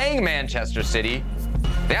were playing Manchester City.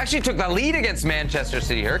 They actually took the lead against Manchester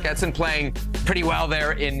City. Herc Edson playing pretty well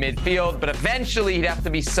there in midfield, but eventually he'd have to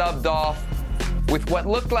be subbed off with what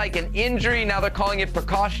looked like an injury. Now they're calling it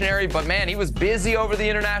precautionary, but man, he was busy over the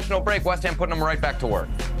international break. West Ham putting him right back to work.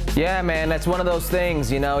 Yeah, man, that's one of those things.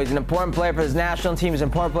 You know, he's an important player for his national team. He's an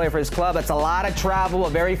important player for his club. That's a lot of travel, a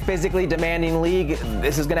very physically demanding league.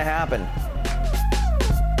 This is going to happen.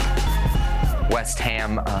 West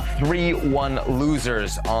Ham 3-1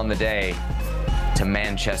 losers on the day to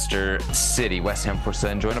Manchester City. West Ham, of course,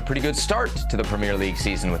 enjoying a pretty good start to the Premier League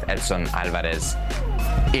season with Edson Alvarez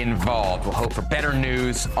involved. We'll hope for better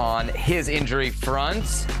news on his injury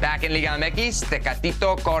front. Back in Liga MX,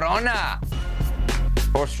 Tecatito Corona,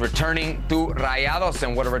 of course, returning to Rayados,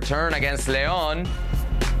 and what a return against León.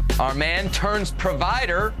 Our man turns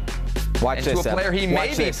provider Watch and this, to a player he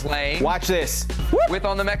may be playing. Watch this. With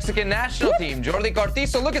on the Mexican national team, Jordi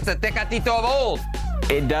Cortizo. Look, it's the Tecatito of old.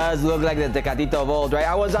 It does look like the Tecatito of old, right?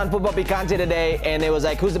 I was on Futbol Picante today, and it was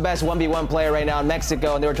like, who's the best 1v1 player right now in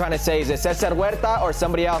Mexico? And they were trying to say, is it Cesar Huerta or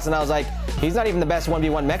somebody else? And I was like, he's not even the best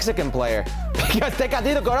 1v1 Mexican player because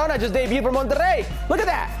Tecatito Corona just debuted for Monterrey. Look at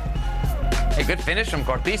that. A good finish from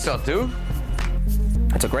Cortizo, too.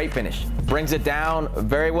 It's a great finish. Brings it down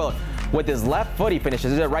very well. With his left foot, he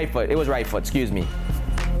finishes. Is it right foot? It was right foot, excuse me.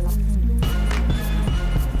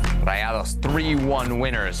 Rayados 3-1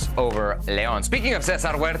 winners over León. Speaking of Cesar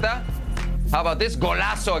Huerta, how about this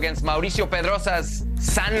golazo against Mauricio Pedrosa's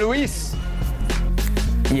San Luis?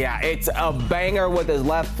 Yeah, it's a banger with his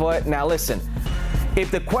left foot. Now listen,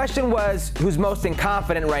 if the question was who's most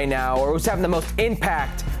confident right now or who's having the most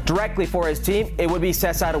impact directly for his team, it would be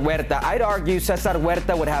Cesar Huerta. I'd argue Cesar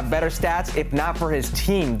Huerta would have better stats if not for his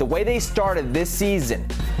team. The way they started this season,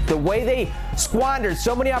 the way they squandered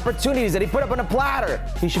so many opportunities that he put up on a platter,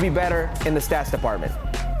 he should be better in the stats department.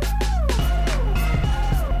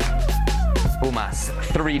 Pumas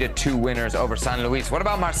 3-2 winners over San Luis. What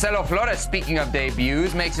about Marcelo Flores? Speaking of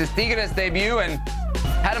debuts, makes his Tigres debut and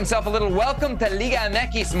had himself a little welcome to Liga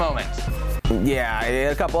MX moment. Yeah,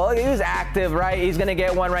 a couple. He was active, right? He's going to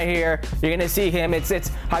get one right here. You're going to see him. It's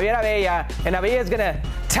Javier Abella, and Abella's going to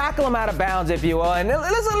tackle him out of bounds, if you will. And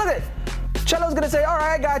listen, look at it. Chelo's going to say, all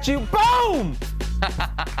right, I got you. Boom!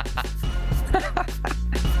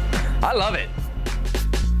 I love it.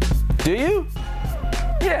 Do you?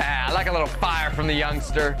 Yeah, I like a little fire from the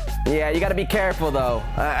youngster. Yeah, you got to be careful, though.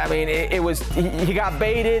 I mean, it was he got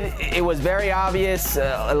baited. It was very obvious,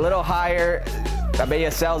 a little higher.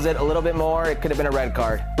 Abella sells it a little bit more. It could have been a red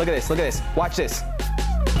card. Look at this. Look at this. Watch this.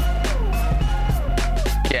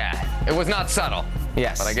 Yeah, it was not subtle.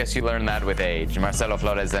 Yes. But I guess you learn that with age. Marcelo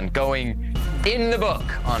Flores then going in the book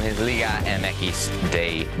on his Liga MX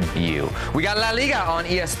debut. We got La Liga on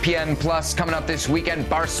ESPN Plus coming up this weekend.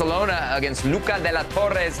 Barcelona against Luca de la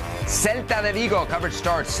Torre's Celta de Vigo. Coverage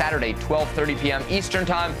starts Saturday, 12:30 p.m. Eastern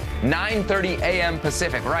Time, 9:30 a.m.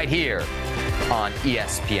 Pacific, right here on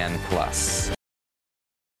ESPN Plus.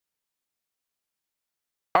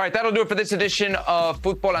 All right, that'll do it for this edition of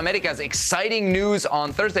Futbol Americas. Exciting news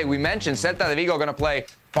on Thursday. We mentioned Celta de Vigo going to play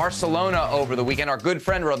Barcelona over the weekend. Our good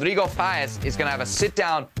friend Rodrigo Paez is going to have a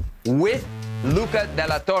sit-down with Luca de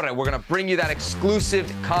la Torre. We're going to bring you that exclusive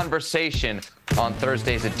conversation on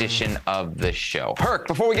Thursday's edition of the show. Herc,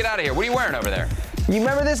 before we get out of here, what are you wearing over there? You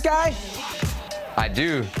remember this guy? I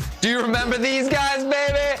do. Do you remember these guys,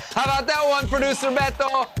 baby? How about that one, producer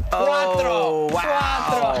Beto? Oh, wow.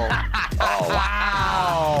 Cuatro. Oh,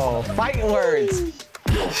 wow. Fighting words.